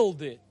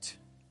nailed it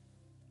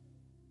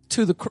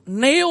to the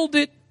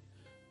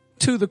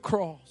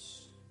cross.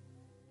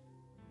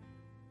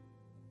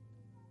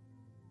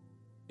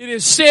 It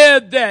is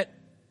said that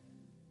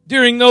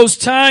during those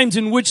times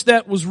in which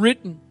that was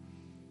written,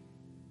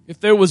 if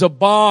there was a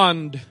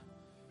bond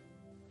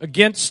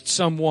against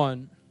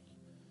someone,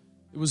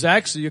 it was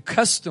actually a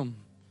custom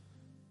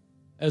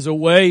as a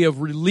way of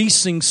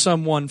releasing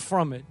someone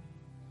from it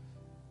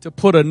to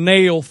put a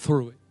nail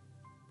through it.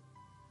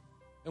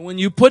 And when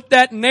you put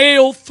that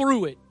nail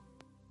through it,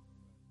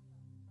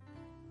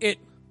 it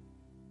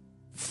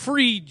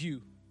freed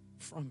you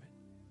from it.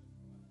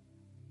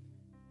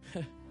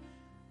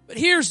 But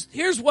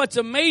here's what's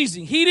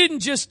amazing. He didn't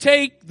just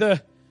take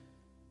the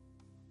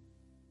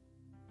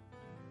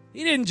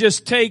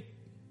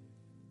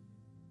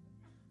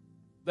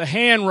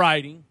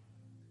handwriting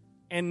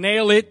and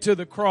nail it to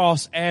the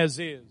cross as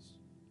is.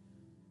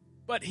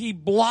 But he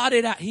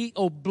blotted out, he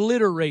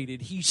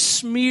obliterated, he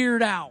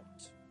smeared out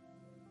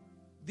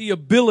the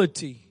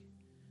ability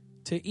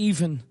to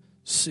even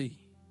see.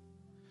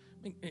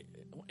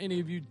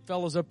 Any of you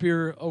fellas up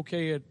here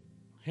okay at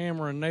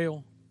hammer and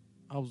nail?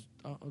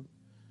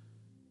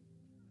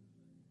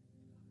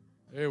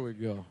 There we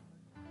go.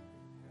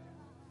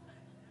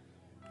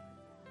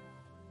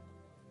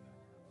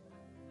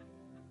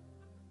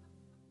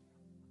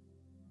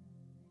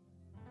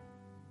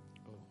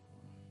 Oh,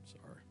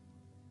 sorry.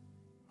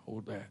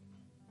 Hold that.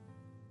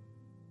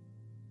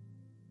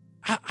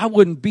 I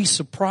wouldn't be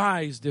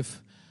surprised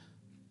if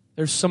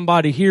there's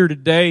somebody here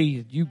today,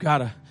 you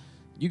got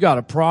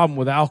a problem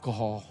with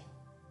alcohol.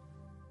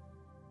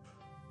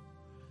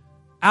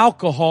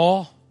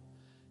 Alcohol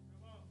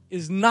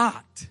is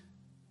not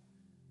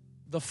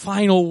the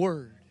final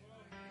word.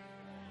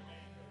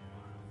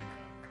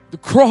 The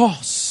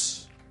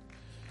cross.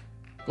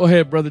 Go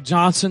ahead, Brother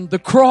Johnson. The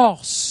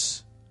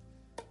cross.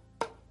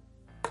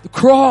 The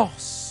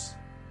cross.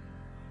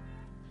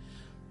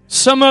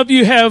 Some of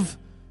you have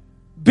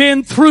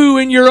been through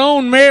in your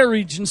own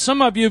marriage, and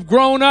some of you have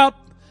grown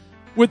up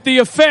with the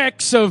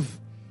effects of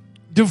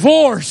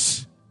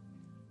divorce.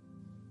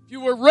 If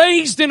you were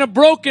raised in a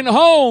broken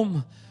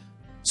home,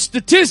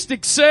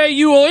 statistics say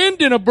you will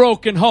end in a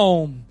broken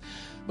home.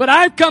 But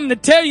I've come to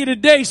tell you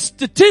today,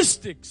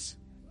 statistics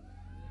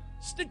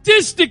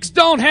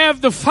don't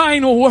have the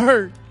final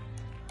word.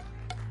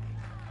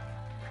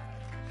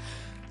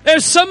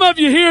 There's some of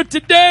you here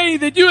today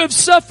that you have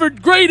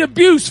suffered great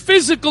abuse,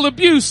 physical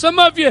abuse. Some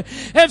of you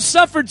have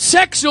suffered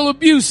sexual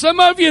abuse. Some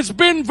of you has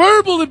been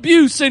verbal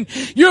abuse, and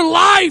your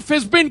life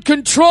has been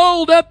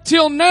controlled up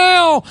till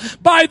now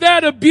by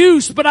that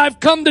abuse. But I've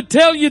come to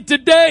tell you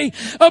today,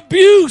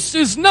 abuse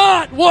is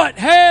not what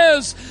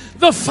has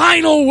the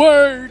final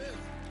word.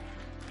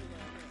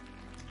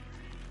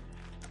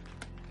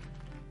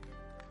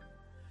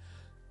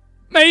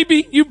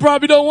 Maybe you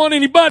probably don't want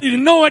anybody to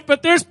know it,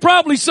 but there's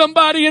probably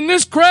somebody in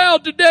this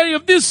crowd today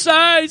of this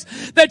size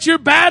that you're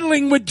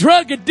battling with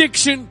drug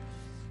addiction.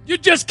 You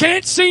just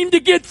can't seem to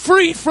get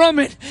free from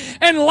it.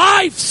 And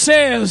life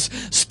says,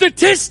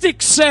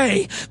 statistics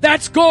say,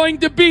 that's going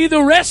to be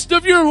the rest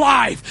of your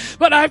life.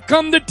 But I've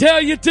come to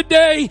tell you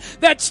today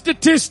that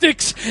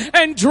statistics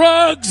and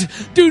drugs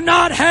do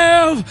not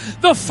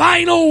have the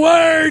final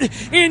word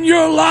in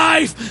your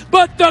life,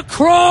 but the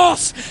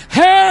cross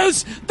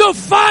has the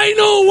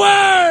final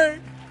word.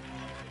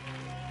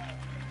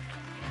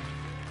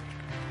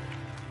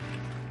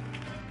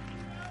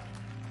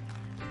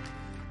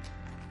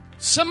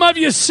 Some of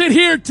you sit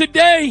here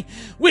today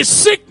with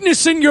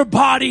sickness in your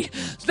body.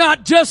 It's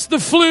not just the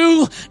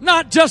flu,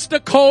 not just a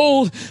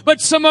cold,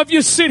 but some of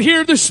you sit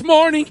here this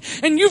morning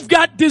and you've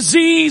got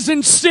disease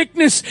and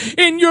sickness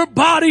in your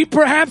body,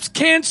 perhaps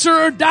cancer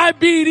or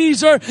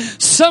diabetes or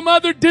some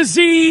other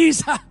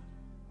disease.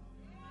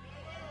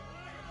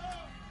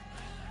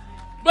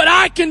 But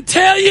I can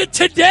tell you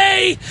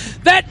today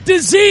that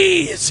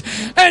disease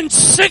and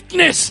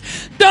sickness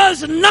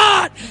does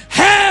not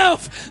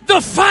have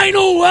the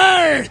final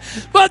word,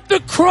 but the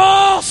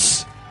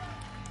cross.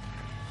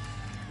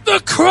 The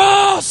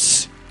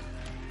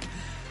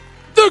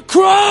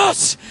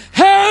cross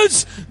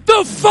has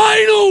the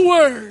final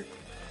word.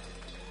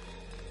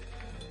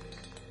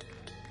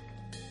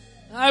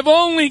 I've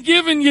only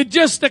given you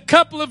just a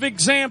couple of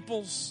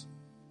examples.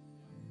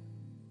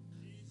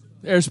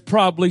 There's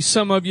probably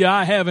some of you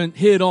I haven't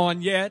hit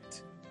on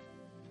yet.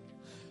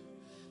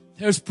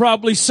 There's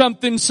probably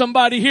something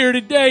somebody here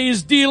today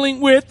is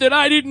dealing with that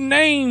I didn't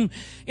name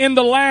in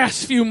the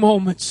last few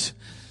moments.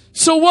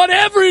 So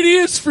whatever it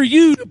is for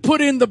you to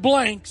put in the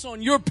blanks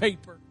on your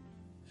paper,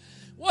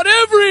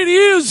 whatever it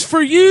is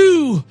for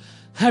you,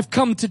 I've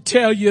come to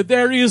tell you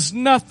there is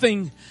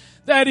nothing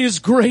that is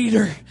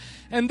greater,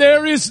 and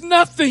there is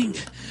nothing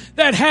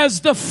that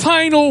has the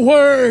final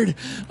word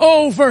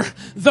over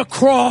the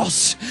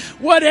cross.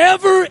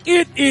 Whatever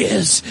it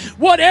is,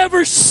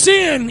 whatever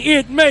sin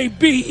it may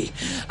be,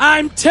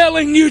 I'm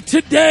telling you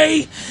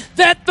today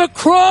that the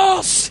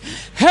cross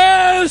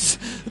has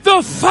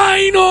the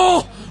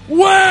final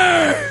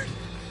word.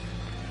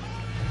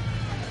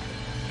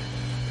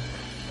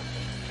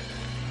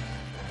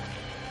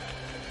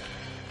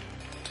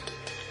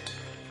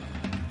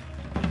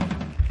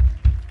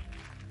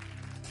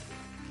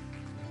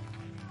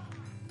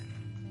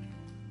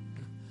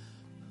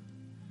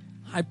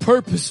 I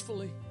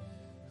purposefully,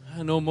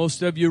 I know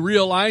most of you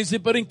realize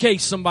it, but in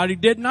case somebody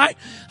didn't, I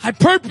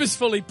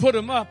purposefully put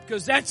them up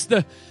because that's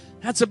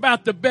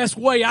about the best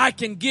way I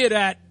can get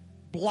at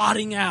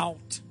blotting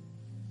out.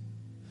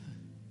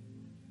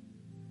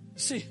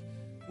 See,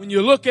 when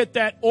you look at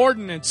that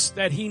ordinance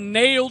that he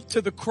nailed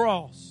to the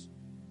cross,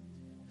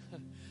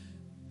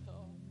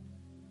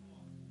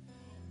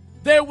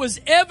 there was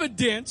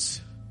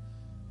evidence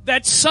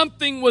that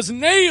something was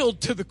nailed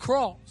to the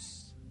cross.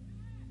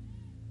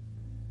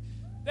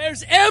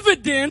 There's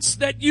evidence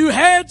that you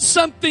had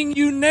something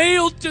you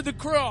nailed to the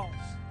cross.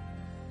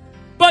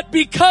 But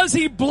because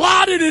he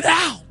blotted it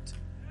out,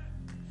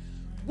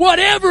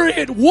 whatever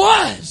it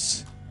was,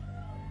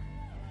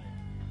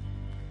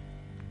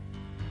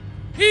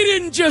 he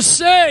didn't just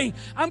say,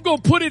 I'm going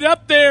to put it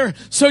up there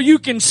so you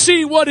can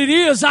see what it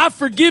is I've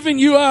forgiven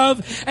you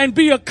of and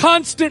be a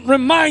constant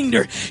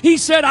reminder. He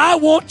said, I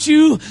want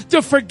you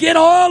to forget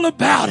all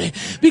about it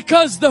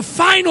because the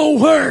final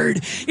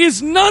word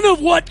is none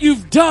of what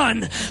you've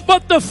done,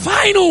 but the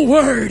final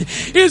word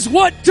is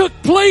what took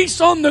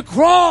place on the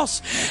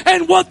cross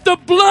and what the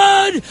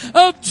blood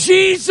of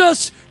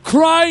Jesus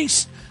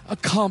Christ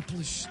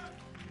accomplished.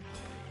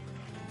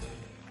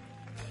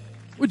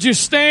 Would you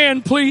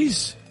stand,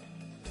 please?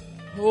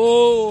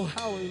 Oh,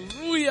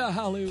 hallelujah,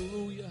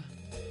 hallelujah.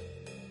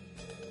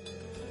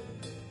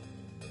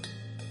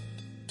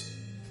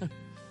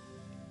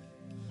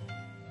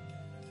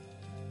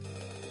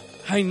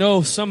 I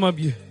know some of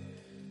you,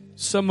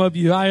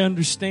 I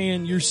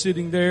understand you're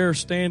sitting there,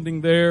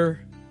 standing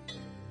there.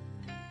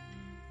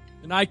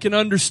 And I can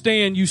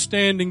understand you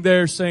standing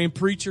there saying,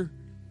 preacher,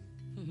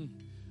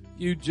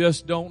 you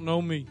just don't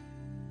know me.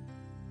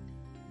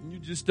 You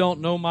just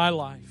don't know my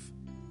life.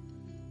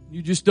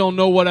 You just don't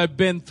know what I've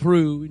been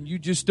through, and you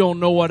just don't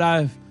know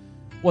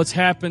what's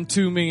happened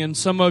to me. And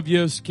some of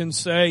you can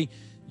say,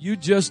 you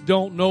just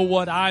don't know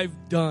what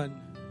I've done.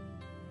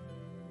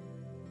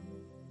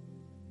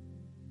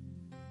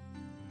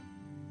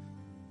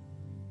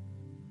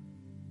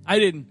 I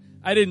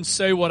didn't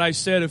say what I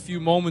said a few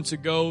moments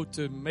ago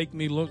to make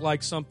me look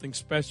like something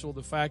special.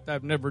 The fact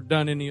I've never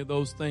done any of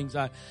those things.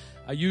 I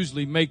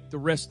usually make the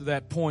rest of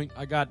that point.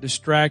 I got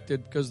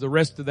distracted because the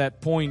rest of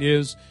that point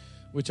is,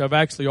 which I've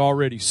actually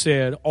already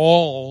said,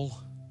 all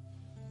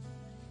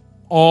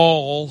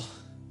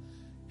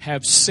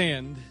have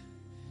sinned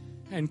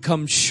and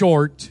come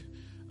short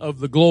of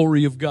the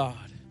glory of God.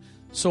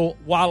 So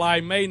while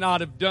I may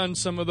not have done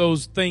some of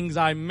those things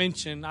I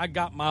mentioned, I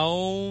got my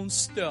own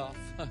stuff.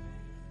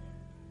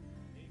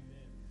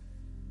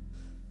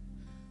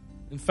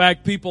 In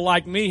fact, people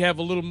like me have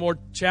a little more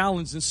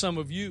challenge than some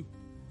of you.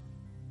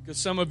 Because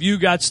some of you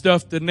got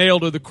stuff to nail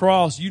to the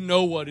cross. You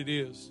know what it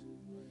is.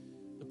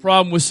 The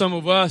problem with some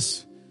of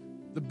us,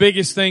 the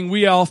biggest thing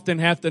we often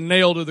have to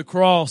nail to the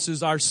cross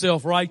is our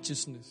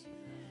self-righteousness.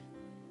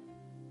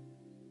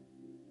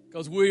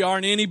 Because we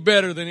aren't any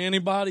better than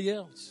anybody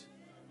else.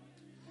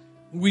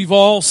 We've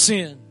all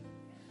sinned.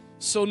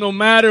 So no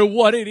matter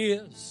what it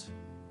is,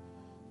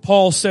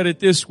 Paul said it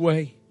this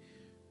way,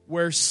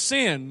 where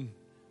sin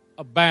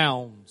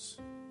abounds.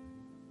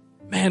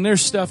 Man,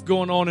 there's stuff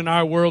going on in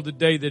our world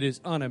today that is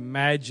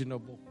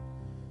unimaginable.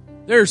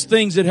 There's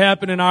things that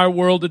happen in our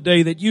world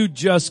today that you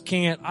just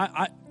can't.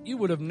 You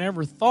would have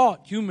never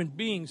thought human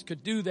beings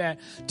could do that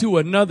to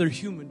another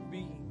human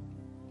being.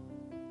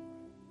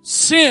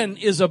 Sin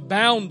is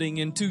abounding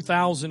in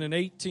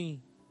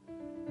 2018.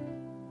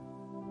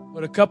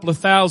 But a couple of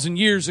thousand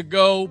years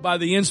ago, by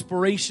the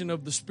inspiration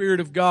of the Spirit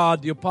of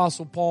God, the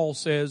Apostle Paul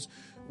says,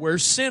 where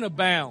sin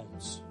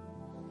abounds,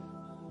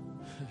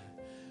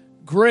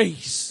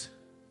 grace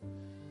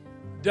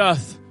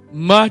doth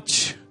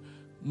much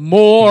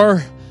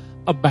more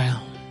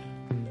abound.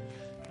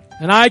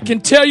 And I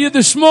can tell you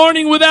this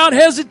morning without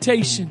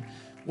hesitation,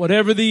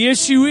 whatever the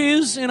issue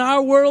is in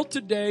our world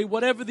today,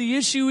 whatever the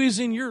issue is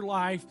in your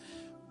life,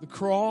 the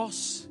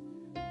cross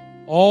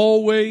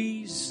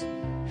always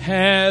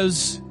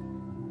has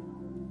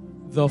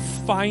the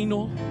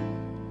final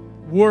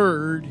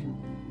word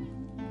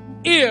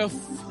if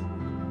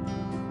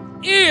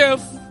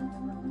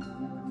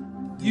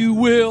you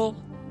will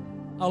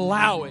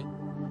allow it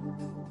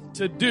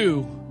to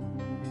do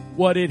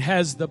what it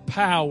has the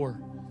power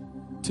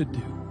to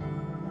do.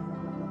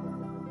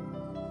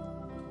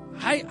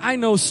 I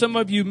know some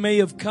of you may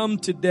have come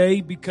today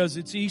because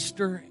it's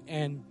Easter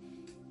and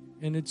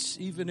it's,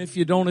 even if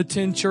you don't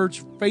attend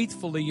church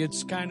faithfully,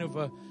 it's kind of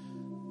a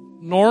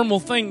normal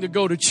thing to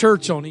go to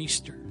church on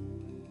Easter.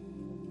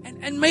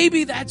 And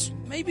maybe that's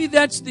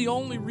the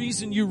only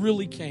reason you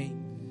really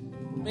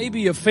came.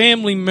 Maybe a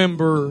family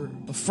member,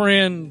 a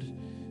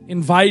friend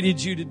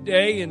invited you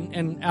today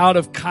and out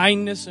of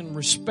kindness and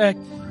respect,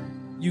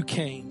 you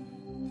came.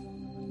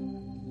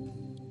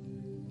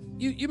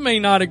 You may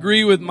not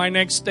agree with my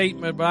next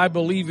statement, but I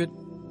believe it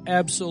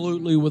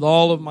absolutely with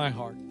all of my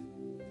heart.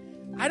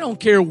 I don't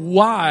care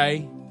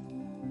why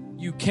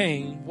you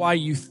came, why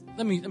you,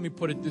 let me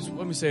put it this way,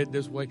 let me say it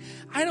this way.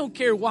 I don't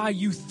care why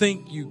you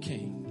think you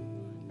came.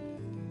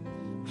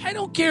 I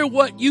don't care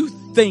what you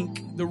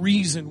think the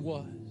reason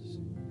was.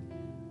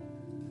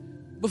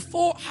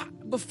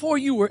 Before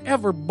you were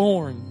ever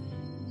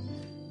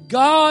born,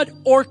 God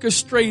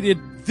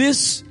orchestrated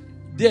this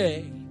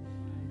day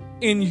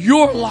in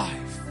your life.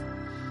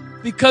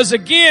 Because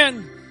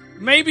again,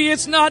 maybe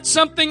it's not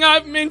something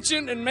I've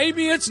mentioned, and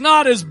maybe it's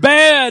not as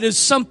bad as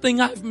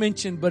something I've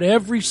mentioned, but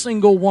every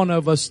single one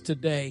of us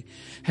today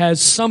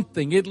has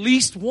something, at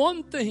least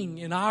one thing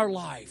in our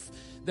life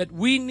that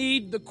we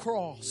need the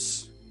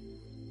cross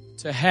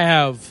to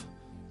have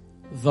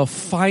the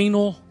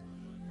final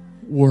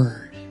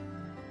word.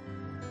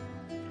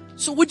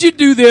 So would you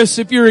do this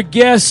if you're a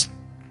guest?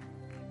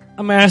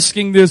 I'm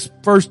asking this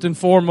first and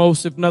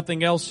foremost, if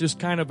nothing else, just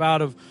kind of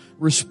out of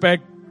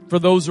respect for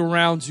those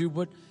around you.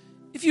 But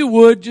if you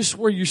would, just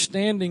where you're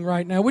standing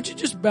right now, would you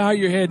just bow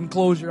your head and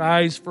close your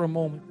eyes for a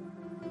moment?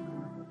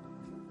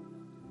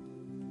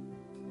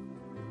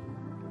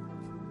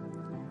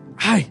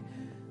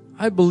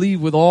 I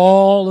believe with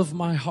all of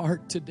my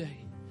heart today,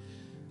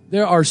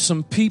 there are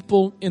some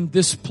people in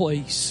this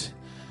place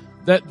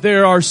that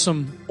there are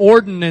some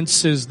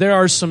ordinances, there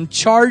are some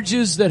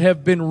charges that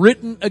have been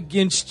written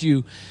against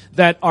you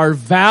that are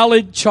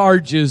valid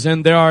charges,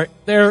 and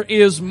there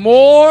is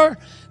more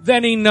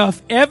than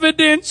enough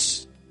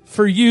evidence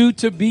for you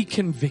to be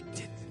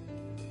convicted.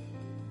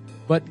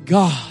 But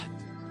God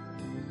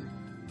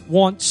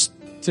wants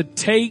to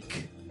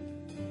take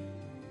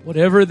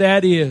whatever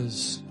that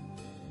is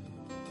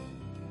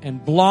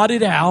and blot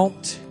it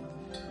out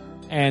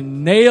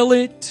and nail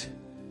it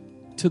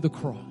to the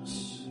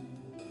cross.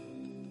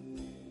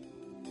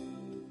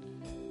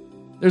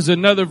 There's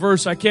another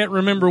verse, I can't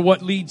remember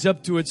what leads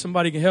up to it.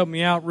 Somebody can help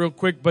me out real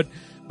quick. But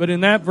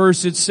in that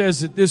verse it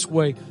says it this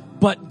way: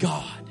 but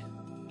God,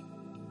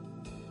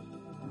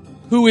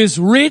 who is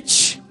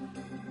rich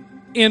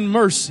in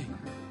mercy.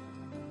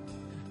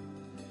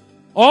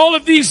 All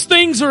of these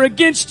things are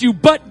against you,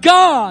 but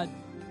God.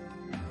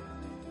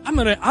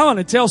 I want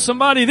to tell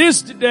somebody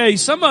this today.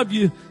 Some of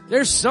you,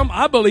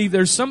 I believe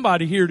there's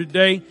somebody here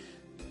today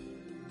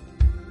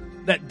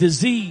that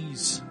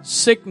disease,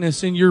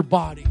 sickness in your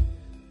body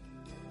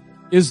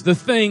is the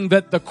thing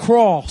that the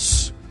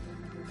cross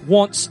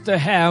wants to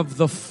have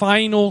the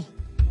final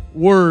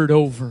word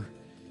over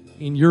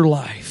in your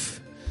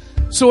life.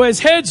 So as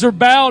heads are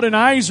bowed and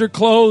eyes are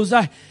closed,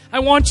 I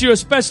want you,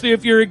 especially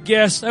if you're a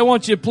guest, I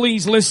want you to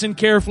please listen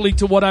carefully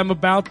to what I'm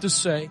about to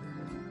say.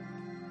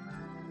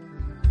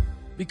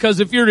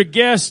 Because if you're a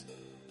guest,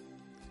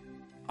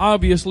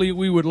 obviously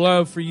we would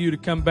love for you to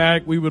come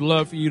back. We would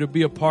love for you to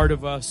be a part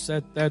of us.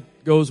 That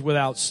goes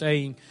without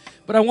saying.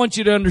 But I want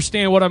you to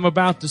understand what I'm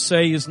about to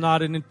say is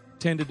not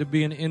intended to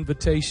be an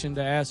invitation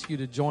to ask you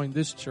to join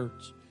this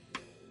church.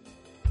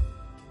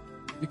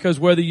 Because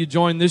whether you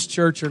join this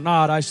church or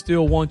not, I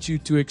still want you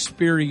to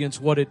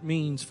experience what it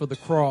means for the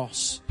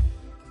cross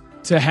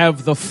to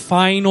have the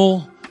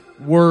final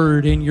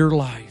word in your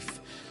life.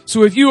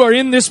 So if you are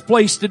in this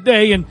place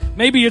today, and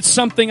maybe it's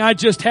something I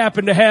just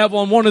happen to have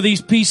on one of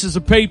these pieces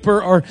of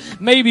paper, or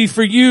maybe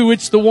for you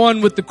it's the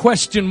one with the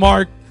question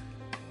mark,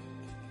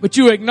 but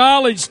you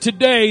acknowledge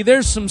today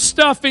there's some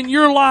stuff in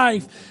your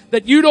life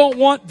that you don't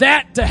want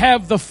that to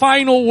have the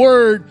final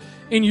word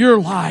in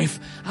your life.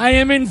 I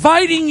am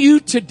inviting you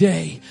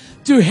today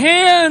to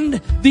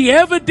hand the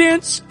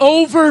evidence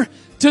over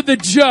to the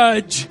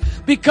judge,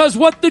 because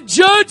what the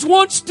judge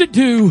wants to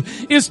do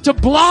is to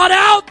blot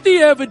out the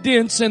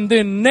evidence and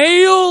then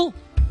nail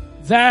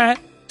that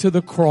to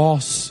the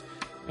cross,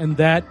 and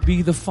that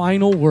be the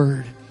final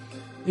word.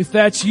 If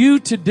that's you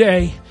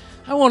today,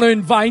 I want to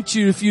invite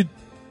you, if you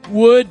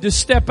would, to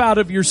step out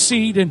of your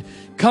seat and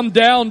come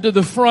down to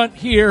the front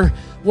here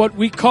what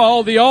we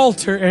call the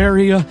altar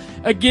area.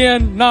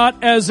 Again,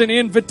 not as an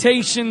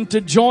invitation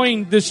to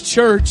join this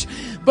church,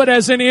 but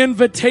as an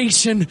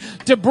invitation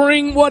to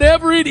bring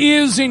whatever it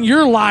is in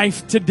your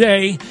life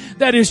today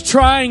that is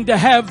trying to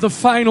have the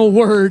final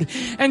word,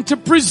 and to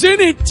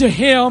present it to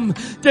Him,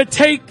 to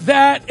take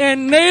that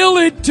and nail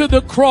it to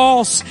the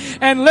cross,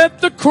 and let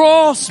the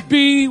cross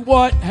be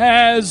what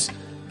has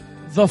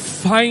the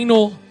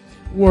final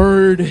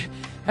word.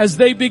 As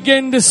they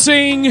begin to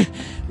sing,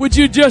 would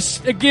you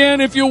just,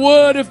 again, if you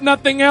would, if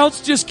nothing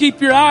else, just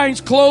keep your eyes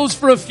closed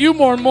for a few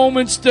more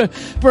moments to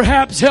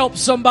perhaps help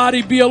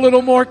somebody be a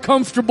little more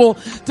comfortable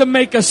to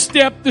make a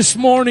step this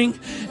morning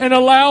and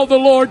allow the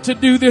Lord to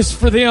do this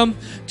for them.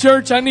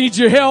 Church, I need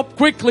your help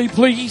quickly,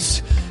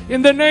 please.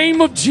 In the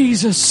name of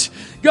Jesus,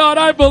 God,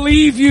 I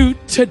believe you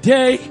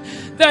today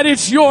that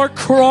it's your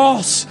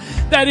cross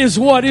that is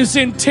what is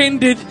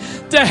intended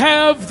to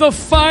have the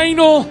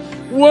final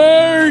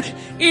word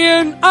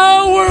in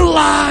our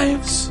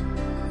lives.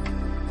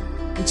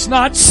 It's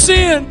not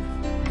sin.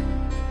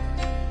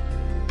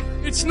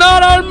 It's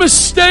not our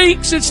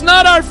mistakes. It's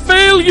not our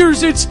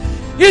failures.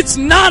 It's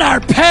not our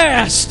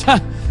past.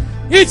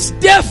 It's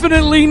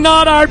definitely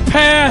not our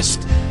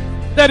past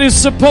that is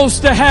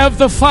supposed to have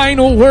the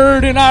final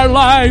word in our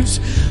lives.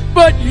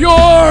 But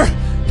your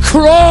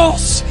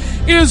cross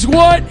is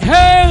what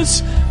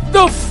has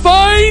the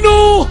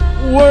final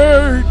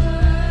word.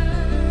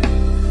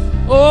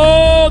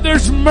 Oh,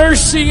 there's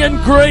mercy and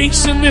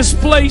grace in this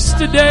place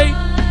today.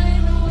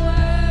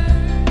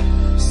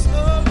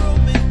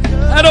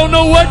 I don't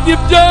know what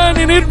you've done,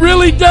 and it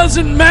really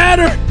doesn't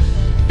matter,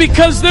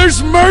 because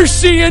there's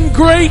mercy and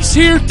grace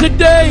here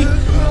today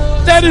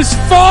that is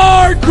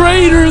far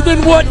greater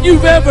than what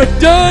you've ever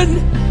done.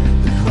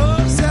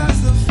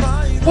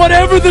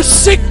 Whatever the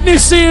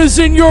sickness is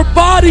in your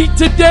body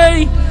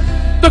today,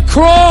 the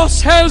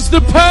cross has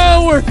the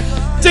power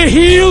to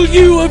heal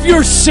you of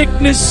your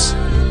sickness.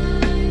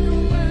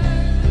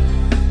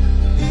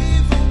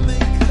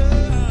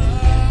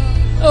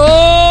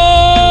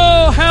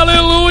 Oh,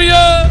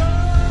 hallelujah.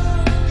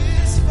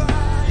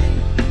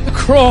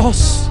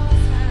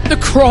 The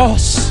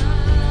cross.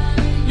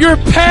 Your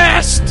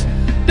past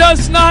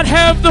does not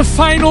have the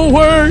final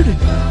word.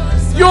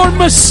 Your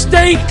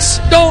mistakes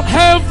don't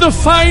have the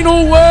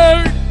final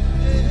word.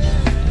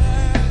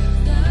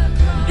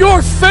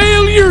 Your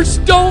failures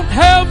don't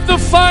have the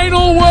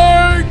final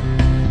word.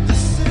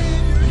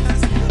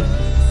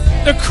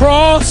 The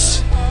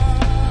cross.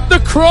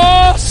 The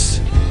cross.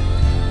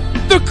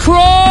 The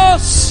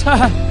cross.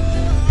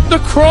 The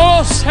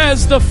cross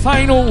has the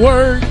final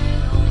word.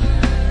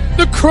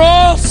 The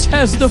cross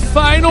has the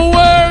final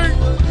word.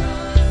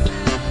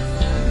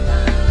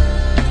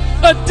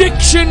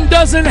 Addiction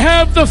doesn't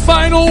have the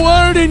final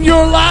word in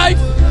your life.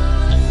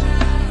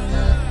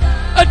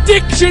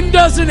 Addiction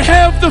doesn't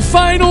have the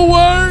final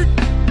word.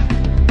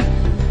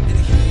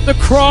 The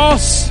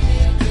cross.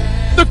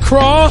 The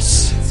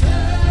cross.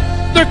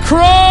 The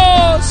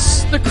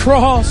cross. The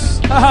cross.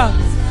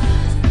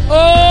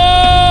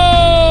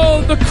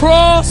 Oh, the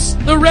cross,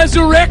 the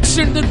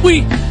resurrection that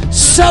we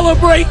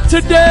celebrate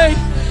today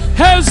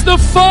has the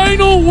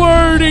final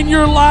word in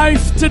your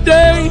life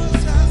today.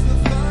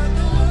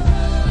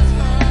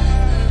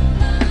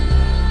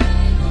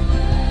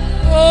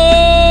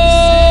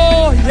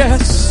 Oh,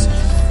 yes.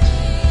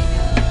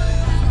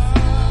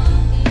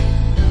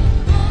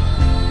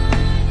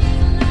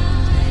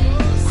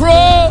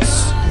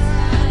 Cross.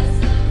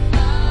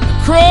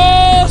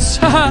 Cross.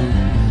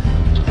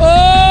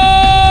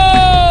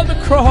 Oh, the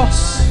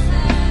cross.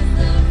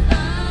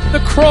 The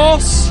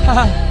cross.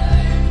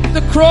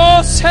 The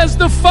cross has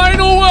the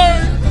final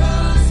word.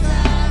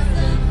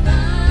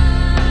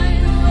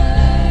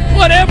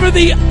 Whatever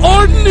the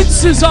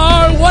ordinances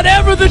are,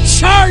 whatever the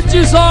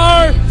charges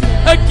are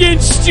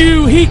against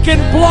you, He can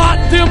blot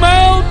them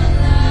out.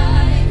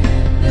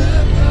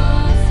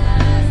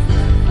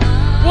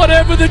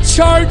 Whatever the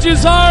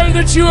charges are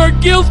that you are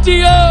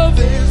guilty of,